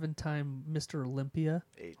 7-time Mr. Olympia.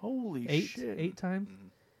 Holy Eight shit. time. Mhm.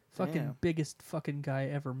 Fucking Damn. biggest fucking guy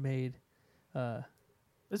ever made.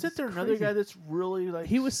 Isn't there another crazy. guy that's really like.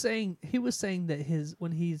 He was saying that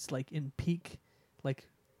when he's like in peak like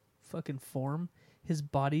fucking form, his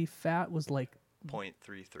body fat was like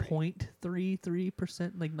 0.33.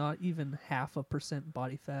 0.33%, like not even 0.5%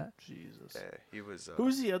 body fat. Jesus. Yeah, he was.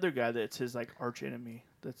 Who's the other guy that's his like arch enemy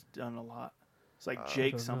that's done a lot? It's like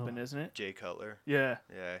Jake don't something, know. isn't it? Jay Cutler? Yeah.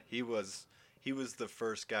 Yeah, he was the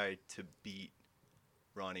first guy to beat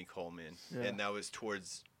Ronnie Coleman, Yeah. and that was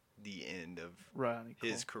towards the end of Ronnie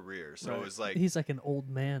his Cole. career. So Right. it was like He's like an old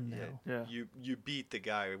man now. Yeah. you beat the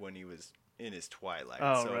guy when he was in his twilight.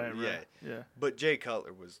 Oh, so, right, yeah. right. Yeah. But Jay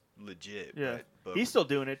Cutler was legit. Yeah. But He's still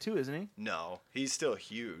doing it too, isn't he? no, he's still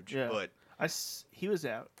huge. Yeah. But He was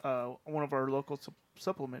at one of our local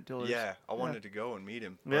supplement dealers. yeah, I wanted to go and meet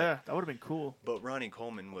him. But, Yeah, that would have been cool. But Ronnie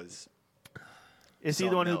Coleman was Is he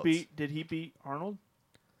the one something who else. did he beat Arnold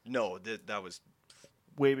no. That was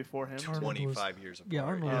way before him? Arnold was- 25 years apart. yeah,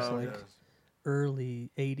 Arnold was that like- was-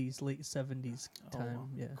 early 80s, late 70s time. wow.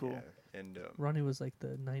 Yeah. Cool. Yeah. And Ronnie was like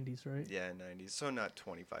the 90s, right? yeah, 90s. So not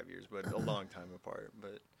 25 years, but a long time apart.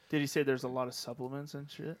 But Did he say there's a lot of supplements and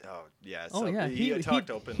shit? oh yeah. Oh so yeah, He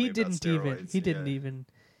talked openly about steroids. he didn't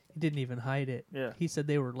even hide it. Yeah. He said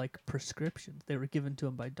they were like prescriptions. They were given to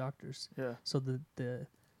him by doctors. Yeah. So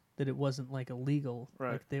that it wasn't like illegal.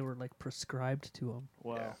 Right. Like they were like prescribed to him.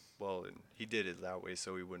 Wow. Yeah. Well, and he did it that way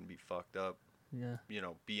so he wouldn't be fucked up, Yeah.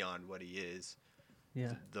 beyond what he is.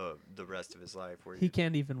 Yeah. The rest of his life. Where He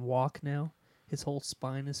can't even walk now. His whole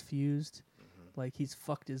spine is fused. Like he's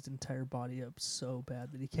fucked his entire body up so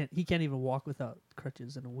bad that he can't even walk without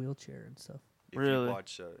crutches and a wheelchair and stuff. If Really? you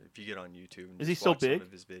watch, if you get on YouTube, and Is he just still watch some big?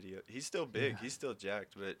 of his video, he's still big. Yeah. He's still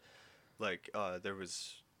jacked. But like,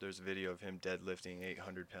 there's a video of him deadlifting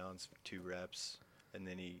 800 pounds, 2 reps, and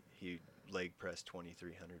then he leg pressed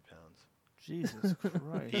 2,300 pounds. Jesus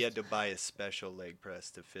Christ. He had to buy a special leg press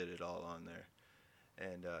to fit it all on there,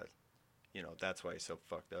 and that's why he's so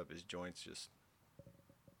fucked up. His joints just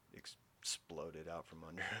exploded out from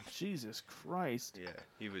under him. Jesus Christ. Yeah,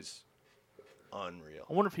 he was unreal.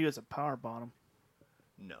 I wonder if he has a power bottom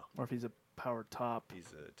No, or if he's a power top.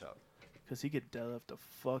 he's a top. Because he could deadlift the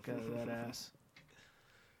fuck out of that ass.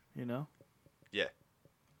 You know? Yeah,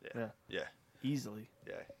 Yeah. yeah. Easily.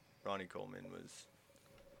 Yeah, Ronnie Coleman was.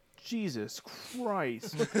 Jesus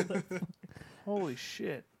Christ. Holy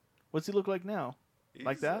shit. What's he look like now?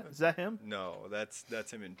 Like he's, that? Is that him? No, that's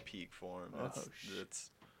him in peak form. Oh,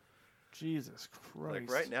 That's Jesus Christ.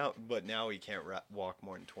 like right now, but now he can't walk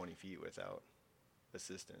more than 20 feet without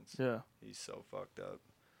assistance. Yeah. He's so fucked up.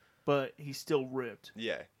 But he's still ripped.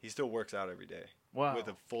 Yeah, he still works out every day. Wow. With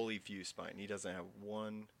a fully fused spine. He doesn't have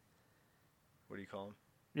one. What do you call him?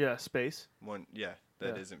 Yeah, space. One. Yeah,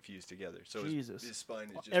 that Yeah. isn't fused together. So Jesus. his spine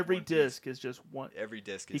is just Every one piece. disc is just one. Every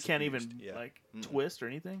disc He is can't fused. even Yeah. like Mm-mm. twist or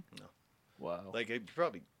anything. No. Wow. Like he'd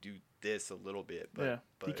probably do this a little bit, but yeah.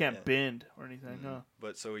 but He can't yeah. bend or anything. Mm-mm. No.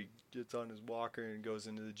 But so he gets on his walker and goes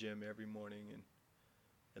into the gym every morning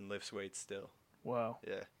and lifts weights still. Wow.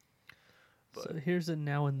 Yeah. But So here's a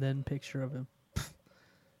now and then picture of him.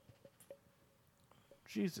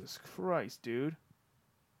 Jesus Christ, dude.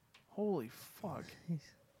 Holy fuck.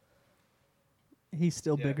 He's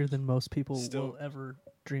still Yeah. bigger than most people Still- will ever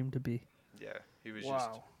dream to be. yeah, he was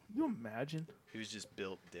Wow. You imagine? just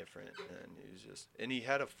built different, and he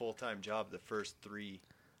had a full-time job the first three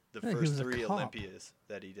Yeah, he was a cop. Olympias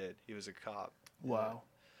that he did. He was a cop. Wow.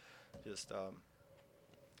 Just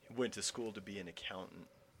went to school to be an accountant.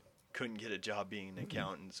 Couldn't get a job being an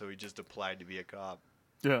accountant, so he just applied to be a cop.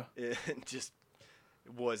 Yeah. And just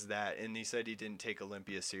was that. And he said he didn't take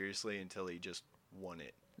Olympia seriously until he just won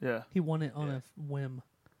it. Yeah. He won it on Yeah. a whim.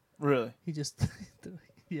 Really? He just,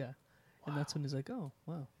 yeah. And that's when he's like, oh,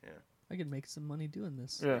 wow. Yeah. I can make some money doing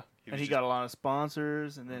this. Yeah. He And was he just- got a lot of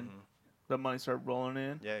sponsors, and then Mhm. the money started rolling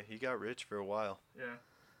in. Yeah, he got rich for a while. Yeah.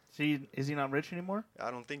 Is he not rich anymore?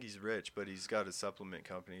 I don't think he's rich, but he's got a supplement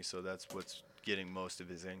company, so that's what's getting most of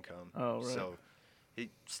his income. Oh, right. So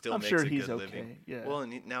he still I'm makes sure a he's good okay. living. Yeah. Well,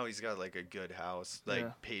 and now he's got like a good house, like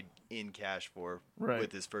Yeah. paid in cash for Right.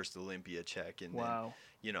 with his first Olympia check, and Wow.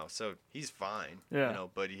 then, so he's fine. Yeah.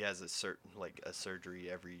 But he has a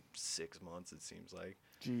surgery every 6 months. It seems like.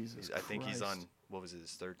 Jesus I think he's Christ. on what was it,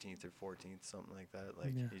 his 13th or 14th, something like that.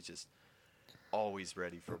 Like Yeah. he's just always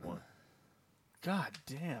ready for one. God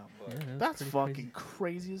damn. Yeah, that's That's pretty fucking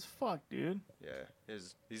crazy as fuck, dude. Yeah,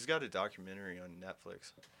 he's got a documentary on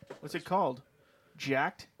Netflix. What's it called?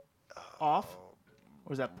 Jacked? Off? Oh,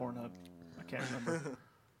 Or is that Pornhub? I can't remember.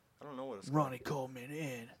 I don't know what it's Ronnie Coleman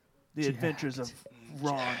in The Adventures of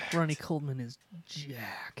Ron crazy. Ronnie Coleman is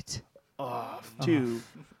jacked. Off Uh-huh. 2,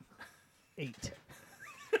 8.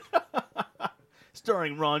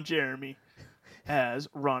 starring Ron Jeremy as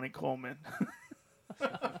Ronnie Coleman.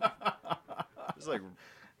 There's like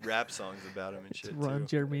rap songs about him and shit Ron too.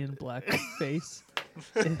 Jeremy in blackface.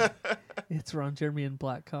 It's Ron Jeremy in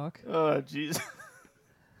black cock. Oh, jeez.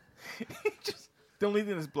 The only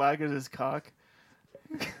thing that's black is his cock.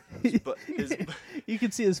 But his, You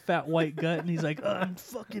can see his fat white gut, and he's like, I'm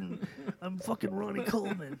fucking Ronnie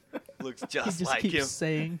Coleman. looks He just just like keeps him.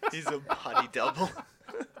 saying He's a body double.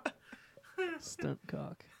 stunt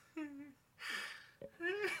cock.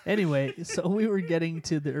 Anyway, so we were getting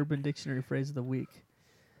to the Urban Dictionary phrase of the week.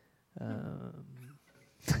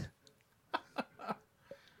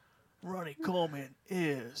 Ronnie Coleman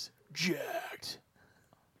is jacked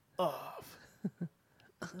off.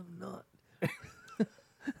 I'm not.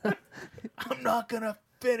 I'm not gonna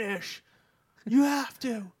finish. You have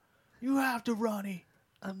to. You have to, Ronnie.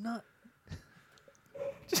 I'm not.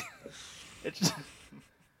 It's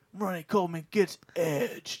Ronnie Coleman gets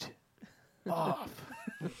edged. off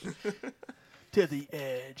to the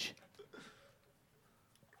edge.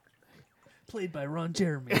 Played by Ron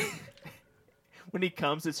Jeremy. When he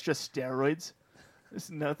comes, it's just steroids. There's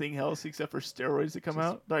nothing else except for steroids that come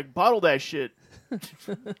out. They're like, bottle that shit.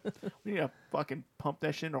 We need to fucking pump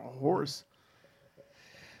that shit into a horse.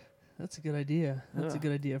 That's a good idea. That's a Yeah.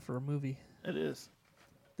 good idea for a movie. It is.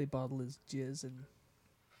 They bottle his jizz and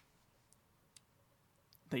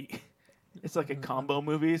It's like a combo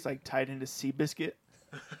movie. It's like tied into Seabiscuit.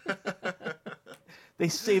 They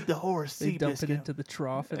saved the horse. they dump Seabiscuit. it into the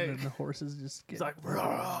trough, and then the horses just get. It's like,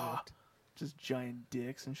 rah, just giant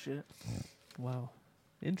dicks and shit. Wow,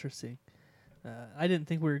 interesting. I didn't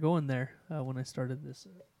think we were going there when I started this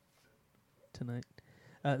tonight.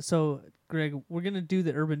 So, Greg, we're gonna do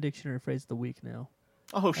the Urban Dictionary phrase of the week now.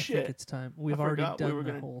 Oh I shit! think it's time. We've I already forgot done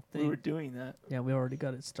the whole thing. We were doing that. Yeah, we already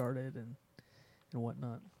got it started and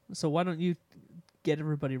whatnot. So why don't you get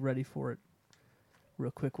everybody ready for it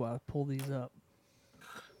real quick while I pull these up?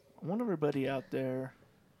 I want everybody out there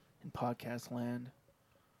in podcast land,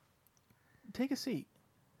 take a seat.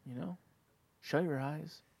 You know, shut your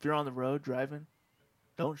eyes. If you're on the road driving,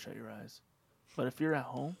 don't shut your eyes. But if you're at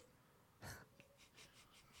home,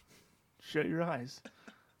 shut your eyes.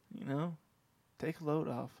 You know, take a load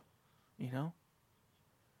off. You know,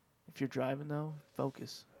 if you're driving though,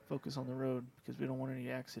 focus on the road because we don't want any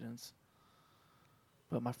accidents.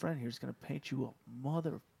 But my friend here is gonna paint you a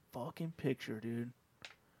motherfucking picture, dude.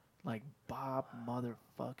 Like Bob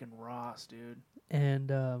motherfucking Ross, dude.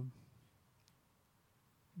 And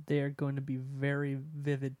they are going to be very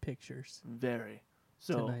vivid pictures Very.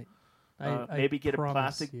 So tonight. I maybe get a promise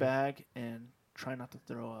plastic you. bag and try not to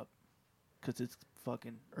throw up because it's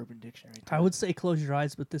fucking Urban Dictionary. I would say close your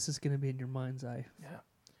eyes, but this is going to be in your mind's eye. Yeah.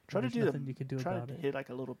 Try to There's do nothing you can do try about to it. hit like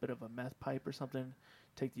a little bit of a meth pipe or something.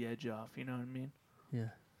 Take the edge off. You know what I mean? Yeah,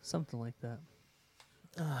 something like that.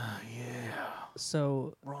 Yeah.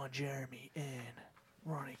 So Ron Jeremy and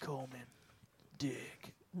Ronnie Coleman.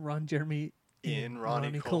 Dick. Ron Jeremy In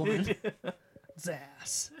Ronnie Coleman.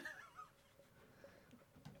 Zass.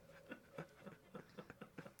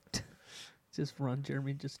 Just Ron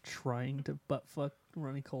Jeremy just trying to butt fuck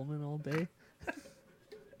Ronnie Coleman all day.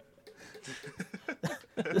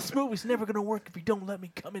 This movie's never gonna work if you don't let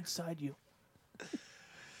me come inside you.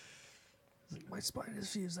 My spine is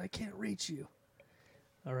fused. I can't reach you.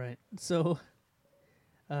 All right. So,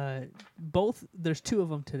 there's two of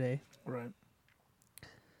them today. Right.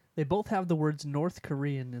 They both have the words North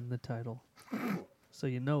Korean in the title. So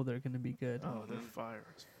you know they're going to be good. Oh, they're fire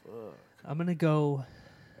as fuck. I'm going to go...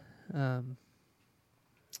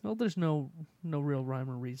 well, there's no real rhyme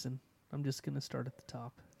or reason. I'm just going to start at the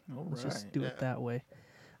top. All Let's right. just do it Yeah. that way.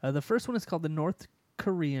 The first one is called the North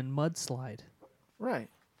Korean Mudslide. Right.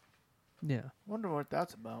 Yeah. Wonder what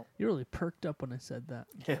that's about. You really perked up when I said that.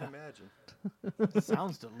 Can't Yeah. imagine.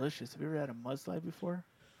 Sounds delicious. Have you ever had a mudslide before?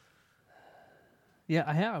 Yeah,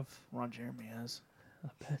 I have. Ron Jeremy has. I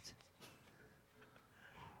bet.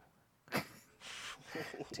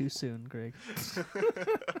 Too soon, Greg.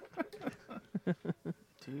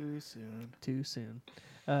 Too soon. Too soon.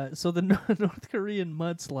 So the North Korean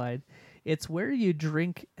mudslide, it's where you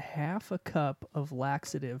drink half a cup of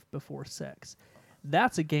laxative before sex.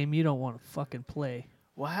 That's a game you don't want to fucking play.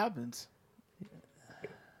 What happens?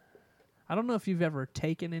 I don't know if you've ever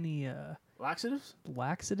taken any Laxatives?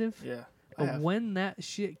 laxative, Yeah. I but have. when that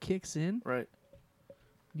shit kicks in, Right.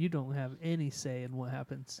 you don't have any say in what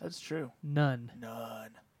happens. That's true. None.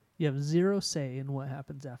 None. You have zero say in what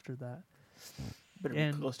happens after that. Better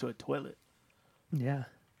And- be close to a toilet. Yeah.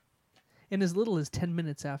 And as little as 10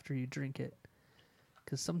 minutes after you drink it.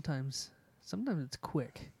 Because sometimes it's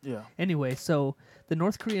quick. Yeah. Anyway, so the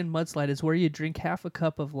North Korean mudslide is where you drink half a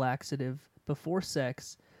cup of laxative before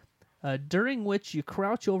sex, during which you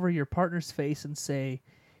crouch over your partner's face and say,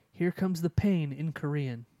 "Here comes the pain" in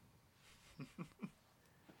Korean.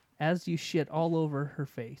 As you shit all over her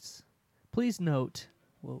face. Please note,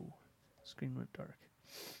 whoa, screen went dark.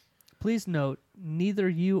 Please note, neither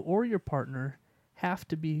you or your partner have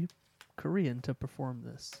to be Korean to perform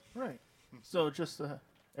this. Right. So just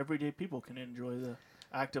everyday people can enjoy the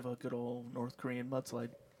act of a good old North Korean mudslide.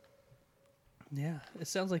 Yeah, it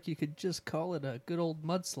sounds like you could just call it a good old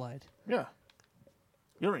mudslide. Yeah.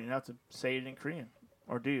 You don't even have to say it in Korean.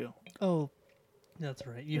 Or do you? Oh, that's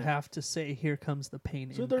right. You Yeah. have to say, "Here comes the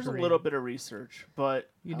pain." So in there's Korean. a little bit of research, but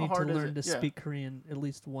You how need to hard is learn it? to Yeah. speak Korean at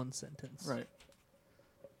least one sentence. Right.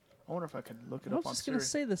 I wonder if I can look it I up was on just going to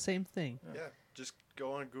Siri. say the same thing. Yeah, just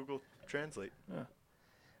go on Google Translate. Yeah.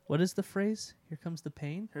 What is the phrase? "Here comes the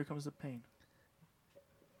pain"? Here comes the pain.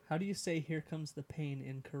 How do you say "here comes the pain"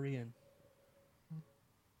 in Korean?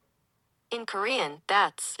 In Korean,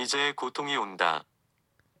 that's 이제 고통이 온다.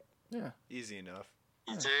 Yeah. Easy enough.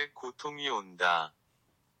 이제 고통이 온다.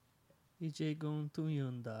 이제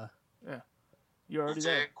공통이온다. Yeah. You're already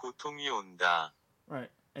there. 이제 고통이 온다. Right.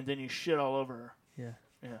 And then you shit all over her. Yeah.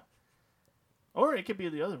 Yeah. Or it could be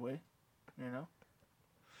the other way. You know?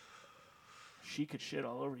 She could shit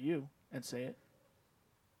all over you and say it.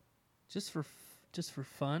 Just for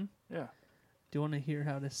fun. Yeah. Do you want to hear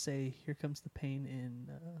how to say "Here comes the pain" in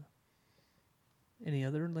any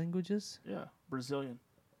other languages? Yeah. Brazilian.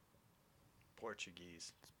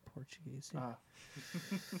 Portuguese. It's Portuguese. Yeah.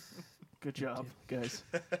 Good job, guys.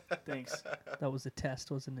 Thanks. That was a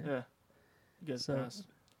test, wasn't it? Yeah. You guys So passed.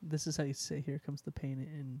 this is how you say "Here comes the pain"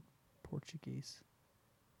 in Portuguese.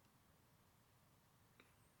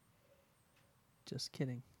 Just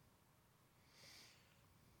kidding.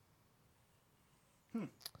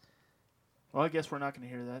 Well, I guess we're not going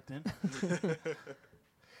to hear that then.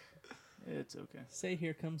 It's okay. Say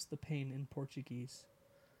 "Here comes the pain" in Portuguese.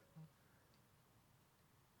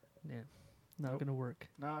 Yeah, not Nope. gonna work.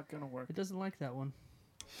 Not going to work. It doesn't like that one.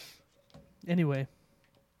 Anyway,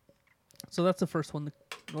 so that's the first one, the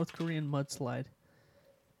North Korean mudslide.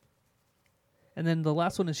 And then the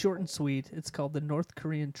last one is short and sweet. It's called the North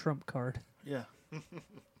Korean Trump card. Yeah.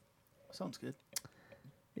 Sounds good.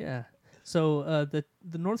 Yeah. So the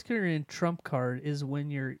North Korean Trump card is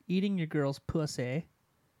when you're eating your girl's pussy.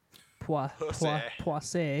 Pussy.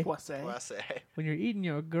 Poissé. Poissé. When you're eating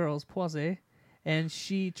your girl's pussy, and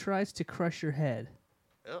she tries to crush your head.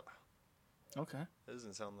 Oh, Okay. that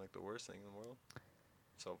doesn't sound like the worst thing in the world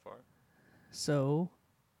so far. So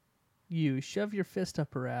you shove your fist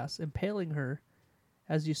up her ass, impaling her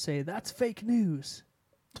as you say, "That's fake news."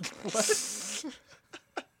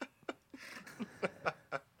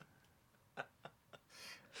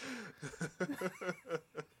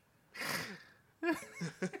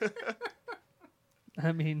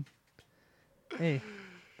 I mean, hey,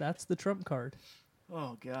 that's the Trump card.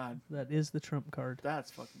 Oh, God. That is the Trump card.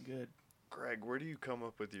 That's fucking good. Greg, where do you come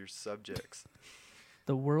up with your subjects?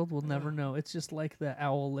 The world will never know. It's just like the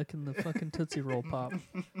owl licking the fucking Tootsie Roll Pop.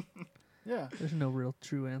 Yeah. There's no real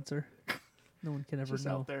true answer. No one can ever Just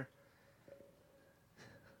know. out there.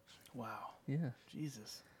 Wow. Yeah.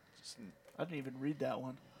 Jesus. Just- I didn't even read that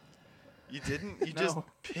one. You didn't? You No.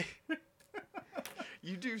 just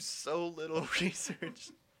you do so little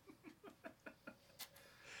research.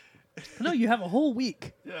 No, you have a whole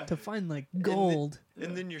week Yeah. to find like gold.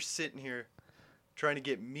 And then you're sitting here trying to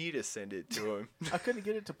get me to send it to him. I couldn't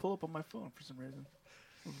get it to pull up on my phone for some reason.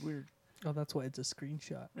 It was weird. Oh, that's why it's a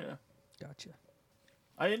screenshot. Yeah. Gotcha.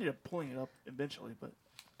 I ended up pulling it up eventually, but it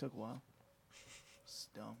took a while. It's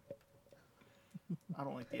dumb. I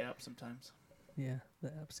don't like the app sometimes. Yeah, the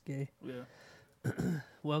app's gay. Yeah.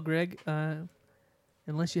 Well, Greg,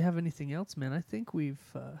 unless you have anything else, man, I think we've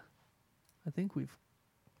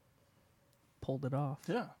pulled it off.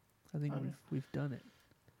 Yeah. I think I mean- we've done it.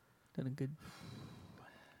 Done a good.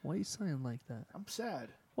 Why are you sighing like that? I'm sad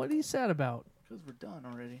What are you sad about? because we're done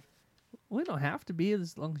already. We don't have to be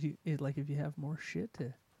as long as you like. If you have more shit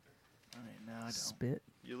to I mean, no, I don't. spit.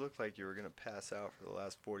 You look like you were going to pass out for the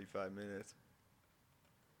last 45 minutes.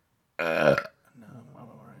 No, I'm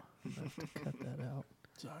all right. I'm gonna have to cut that out.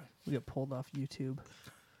 Sorry. We get pulled off YouTube.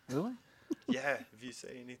 Really? Yeah, if you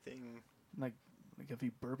say anything, Like if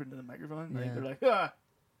you burp into the microphone, Yeah. like, they're like, ah.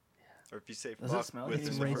 or if you say Does it fuck smell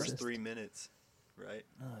within like the it's first racist? 3 minutes, right?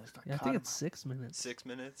 No, it's not Yeah, I think it's 6 minutes. 6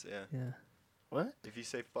 minutes, yeah. Yeah, What? If you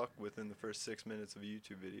say fuck within the first 6 minutes of a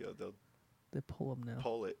YouTube video, they'll they pull them now.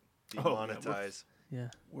 pull it, Oh, yeah, demonetize. Yeah.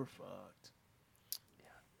 We're fucked.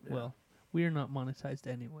 Yeah. Well, we are not monetized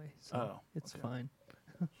anyway, so Oh, it's okay. fine.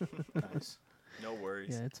 Nice. No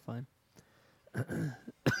worries. Yeah, it's fine.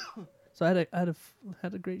 So I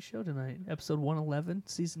had a great show tonight. Episode 111,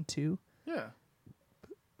 season 2, Yeah.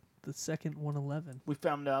 the second 111. We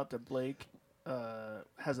found out that Blake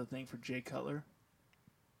has a thing for Jay Cutler.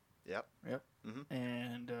 Yep. Yep. Mhm.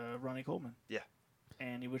 And Ronnie Coleman. Yeah.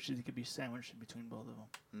 And he wishes he could be sandwiched in between both of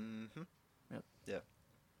them. Mm-hmm.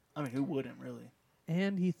 I mean, who wouldn't really?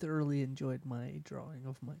 And he thoroughly enjoyed my drawing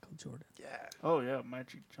of Michael Jordan. Yeah. Oh yeah,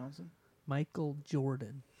 Magic Johnson. Michael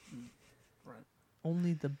Jordan. Right.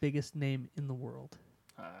 Only the biggest name in the world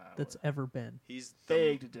that's ever been. He's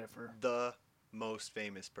beg to differ. the most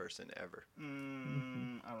famous person ever. I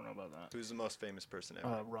don't know about that. Who's the most famous person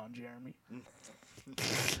ever? Ron Jeremy.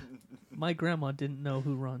 My grandma didn't know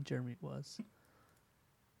who Ron Jeremy was.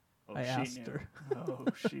 Oh, I she asked knew. her. Oh,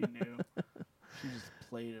 she knew. She just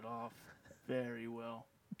played it off very well.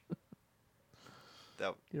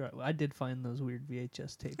 That You're right. I did find those weird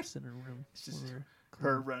VHS tapes in her room It's just when we were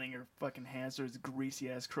Her running her fucking hands through his greasy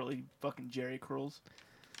ass curly fucking Jerry curls.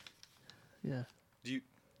 Yeah.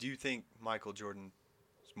 Do you think Michael Jordan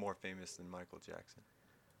is more famous than Michael Jackson?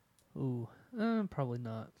 Ooh, probably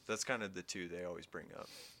not. That's kind of the two they always bring up.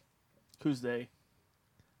 Who's they?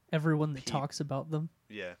 Everyone that Pete. talks about them.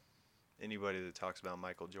 Yeah. Anybody that talks about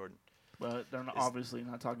Michael Jordan. But they're not, Is- obviously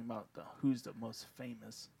not talking about who's the most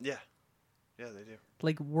famous. Yeah. Yeah, they do.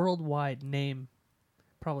 Like worldwide name,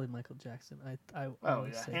 probably Michael Jackson. I Oh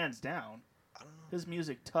would yeah, say. hands down. I don't know. His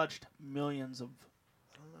music touched millions of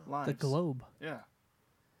I don't know. lives. The globe. Yeah,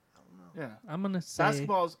 I don't know. yeah. I'm gonna say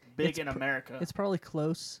Basketball's big it's in America. it's probably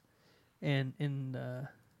close, and in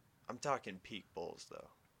I'm talking peak Bulls though.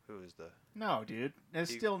 Who is the? No, dude. There's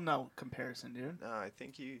He- still no comparison, dude. No, I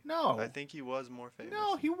think he. No. I think he was more famous.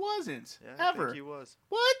 No, he wasn't. Yeah, I Ever. think he was.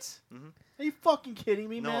 What? Mhm. Are you fucking kidding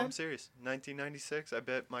me, No, man? I'm serious. 1996. I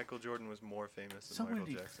bet Michael Jordan was more famous than Someone Michael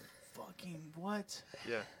be Jackson. fucking what?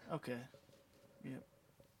 Yeah. Okay. Yep.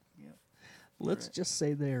 let's Right. just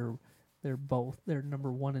say they're they're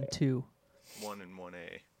number 1 and 2. 1 and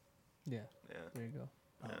 1A. Yeah, Yeah. there you go.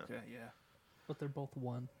 Yeah. Okay. Yeah. But they're both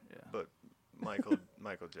 1. Yeah. But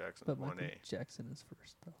Michael Jackson But 1A. Michael Jackson is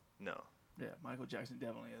first though. No. Yeah. Michael Jackson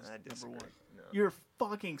definitely is I number disagree. one. No. You're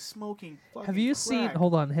fucking smoking. Fucking Have you seen? crack.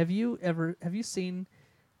 Hold on. Have you seen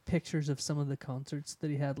pictures of some of the concerts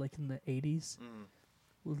that he had like in the 80s? Mm.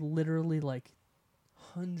 With literally like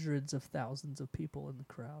hundreds of thousands of people in the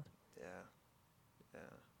crowd. Yeah.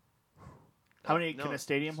 Yeah. How many No, can a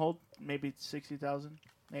stadium hold? Maybe 60,000.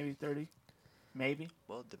 Maybe 30. Maybe.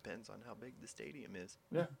 Well, it depends on how big the stadium is.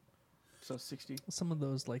 Yeah. So 60. Some of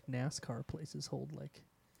those like NASCAR places hold like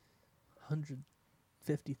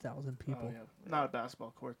 150,000 people. Oh, yeah. Not a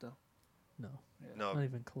basketball court though. No, Yeah. No, not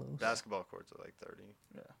even close. basketball courts are like 30.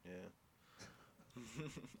 Yeah. Yeah.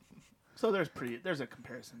 So there's a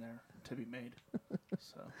comparison there to be made.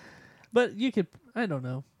 So But you could, I don't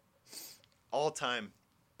know. All time,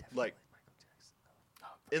 Definitely Like- Michael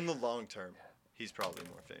Jackson. in the long term, he's probably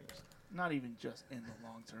more famous. not even just in the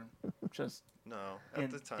long term. Just No, at In-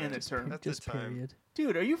 the time. in the term. At the Just time. period.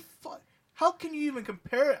 dude, are you how can you even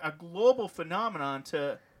compare a global phenomenon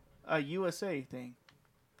to a USA thing?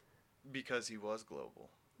 Because he was global.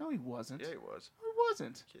 No, he wasn't. Yeah, he was. He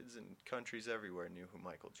wasn't. Kids in countries everywhere knew who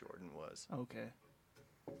Michael Jordan was. Okay.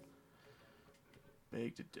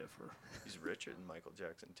 Beg to differ. He's richer than Michael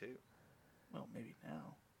Jackson, too. Well, maybe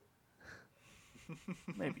now.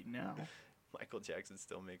 Maybe now. Michael Jackson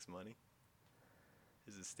still makes money.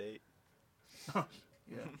 His estate.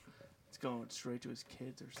 Yeah. It's going straight to his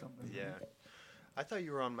kids or something. Yeah. I thought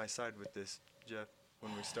you were on my side with this, Jeff,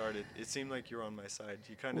 when we started. It seemed like you were on my side.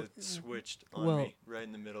 You kind of switched on well- me right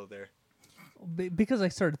in the middle there. Because I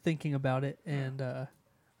started thinking about it, and I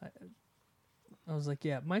was like,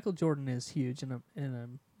 yeah, Michael Jordan is huge, and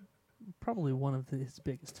I'm probably one of his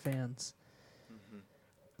biggest fans. Mm-hmm.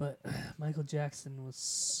 But Michael Jackson was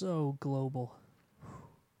so global,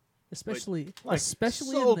 especially Like,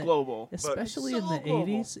 especially so in the global. especially So in the global.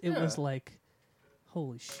 80s. It was Yeah. like,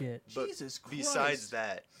 holy shit. But Jesus Christ. besides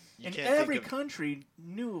that, you And can't every think of country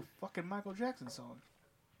knew a fucking Michael Jackson song.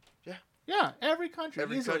 Yeah. Yeah, every country.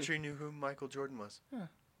 every easily. country knew who Michael Jordan was.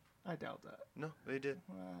 I doubt that. No, they did.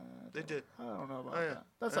 They did. I don't know about Oh, yeah. that.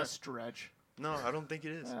 That's Yeah. a stretch. No, I don't think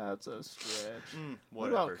it is. That's a stretch.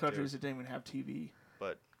 What Whatever. about countries dude. that didn't even have TV?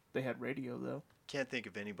 But They had radio, though. can't think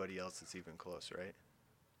of anybody else that's even close, right?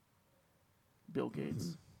 Bill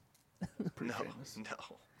Gates. He's pretty No, famous.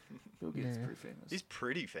 no. Bill Gates is Yeah. pretty famous. He's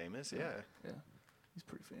pretty famous, yeah. Yeah. He's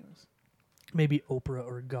pretty famous. Maybe Oprah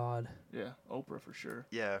or God. Yeah. Oprah for sure.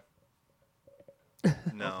 Yeah.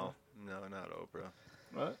 No, no, not Oprah.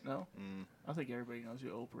 What? No? Mm, I think everybody knows who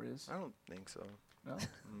Oprah is. I don't think so. No?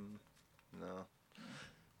 No.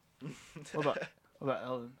 What about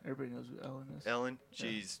Ellen? Everybody knows who Ellen is. Ellen,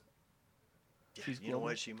 she's. Yeah, She's you know global?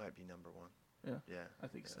 what? She might be number one. Yeah. Yeah. I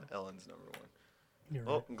think so. Ellen's number one. You're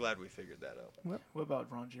Oh, right. I'm glad we figured that out. What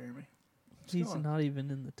about Ron Jeremy? What's He's going on? not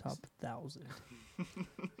even in the top 1,000.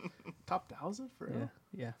 Top 1,000 for Yeah, real?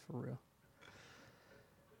 yeah, for real.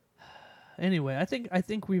 Anyway, I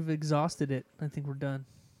think we've exhausted it. I think we're done.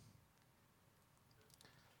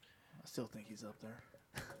 I still think he's up there.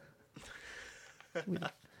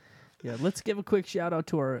 Yeah, let's give a quick shout out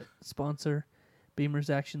to our sponsor, Beamer's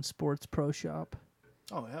Action Sports Pro Shop.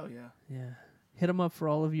 Oh, hell yeah. Yeah, hit them up for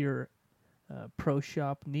all of your pro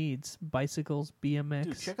shop needs: bicycles, BMX.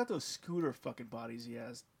 Dude, check out those scooter fucking bodies he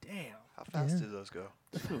has. Damn. How fast Yeah. do those go?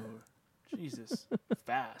 Dude. Jesus.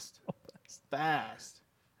 Fast. Fast.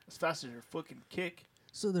 As fast as your foot can kick.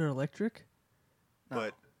 So they're electric. No.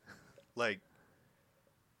 But, like,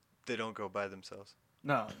 they don't go by themselves.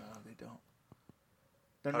 No, they don't.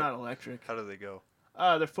 They're How- not electric. How do they go?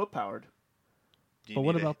 They're foot powered. Do you But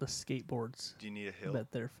what need a- about the skateboards? Do you need a I hill?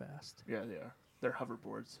 bet they're fast. Yeah, they are. They're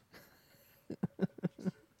hoverboards.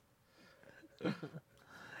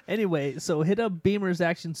 Anyway, so hit up Beamer's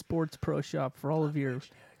Action Sports Pro Shop for all of your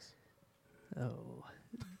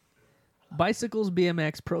bicycles,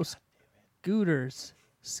 BMX, pro scooters,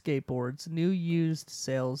 skateboards, new used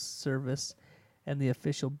sales service, and the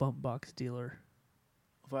official bump box dealer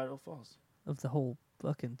Vital Falls. of the whole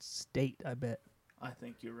fucking state, I bet. I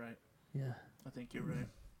think you're right. Yeah. I think you're right.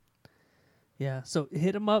 Yeah, so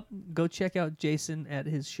hit him up. Go check out Jason at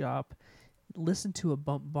his shop. Listen to a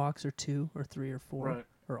bump box or 2 or 3 or 4 Right.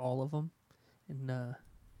 or all of them, and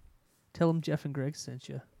tell him Jeff and Greg sent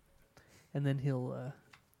you. And then he'll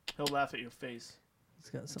He'll laugh at your face.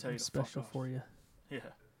 he's got tell something you to fuck special off. for you. Yeah.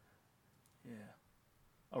 Yeah.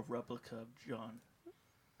 A replica of John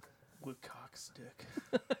Woodcock stick.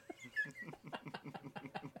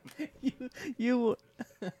 you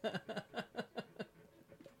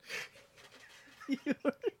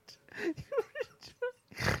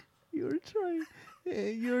you were trying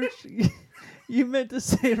you meant to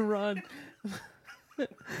say Ron.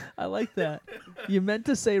 I like that. You meant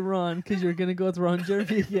to say Ron because you're gonna go with Ron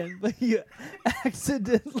Jeremy again, but you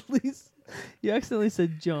accidentally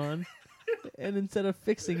said John, and instead of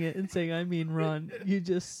fixing it and saying I mean Ron, you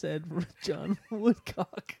just said John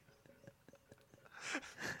Woodcock.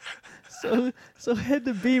 So head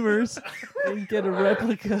to Beamer's and get a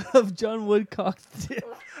replica of John Woodcock's dick.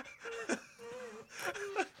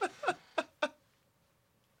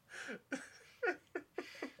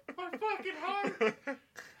 My fucking heart.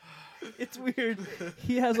 It's weird.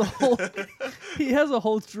 He has a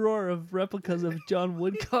whole drawer of replicas of John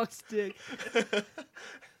Woodcock's dick.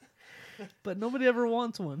 But nobody ever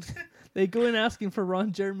wants one. They go in asking for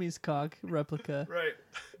Ron Jeremy's cock replica, Right.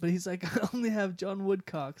 but he's like, I only have John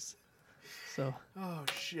Woodcock's. So Oh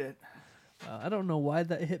shit. I don't know why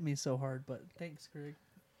that hit me so hard, but thanks, Greg.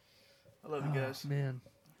 I love you guys. Man,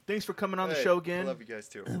 Thanks for coming on the Hey, show I again. love you guys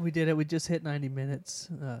too. we did it. We just hit 90 minutes.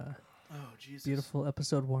 Oh Jesus. Beautiful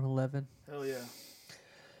episode 111. Hell yeah.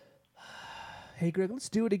 Hey, Greg, let's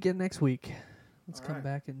do it again next week. Let's All come right.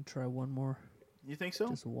 back and try one more. You think so?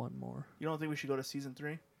 Just one more. You don't think we should go to season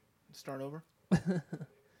 3? Start over?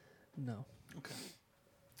 No. Okay.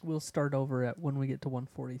 We'll start over at when we get to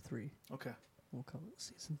 143. Okay. We'll call it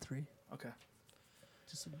season 3. Okay.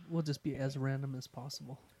 We'll just be as random as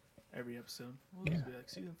possible. Every episode. We'll just be like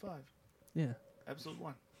season 5. Yeah. Episode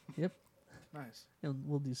 1. Yep. Nice. And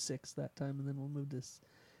we'll do 6 that time, and then we'll move to And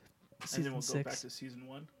season then we'll 6. go back to season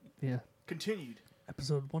 1. Yeah. Continued.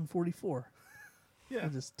 Episode 144. Yeah. We'll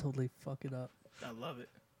just totally fuck it up. I love it.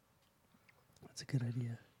 That's a good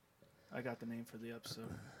idea. I got the name for the episode.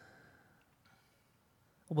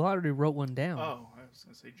 Well, I already wrote one down. Oh, I was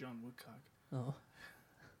going to say John Woodcock. Oh,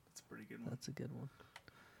 That's a pretty good one. that's a good one.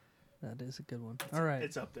 That is a good one. All right.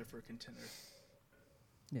 It's up there for a contender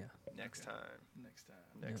Yeah. Next time. next time.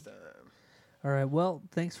 Next time. All right. Well,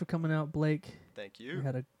 thanks for coming out, Blake. Thank We you.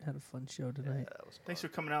 had a fun show Yeah, tonight. that was Thanks for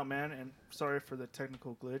fun. coming out, man, and sorry for the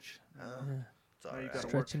technical glitch. Yeah. It's all Now you right. gotta work.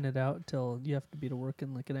 Stretching it out till you have to be to work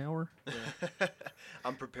in like an hour.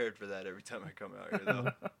 I'm prepared for that every time I come out here,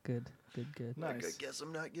 though. Good. Good. Good. Nice. Like, I guess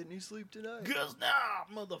I'm not getting any sleep tonight. Cause now,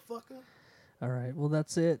 motherfucker. All right. Well,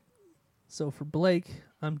 that's it. So for Blake,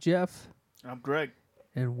 I'm Jeff, I'm Greg.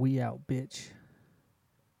 and we out, bitch.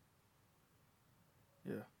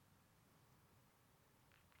 Yeah.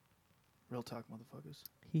 Real talk, motherfuckers.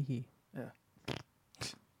 Hee hee. Yeah.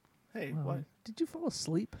 Hey, Wow. what? Did you fall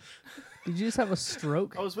asleep? Did you just have a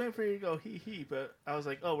stroke? I was waiting for you to go hee, but I was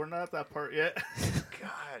like, oh, we're not at that part yet.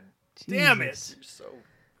 God, Damn it. Jesus. you're so. We're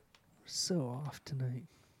so off tonight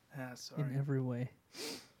Ah, sorry. in every way.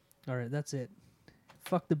 All right, that's it.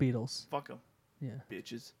 Fuck the Beatles. Fuck them, Yeah.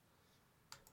 bitches.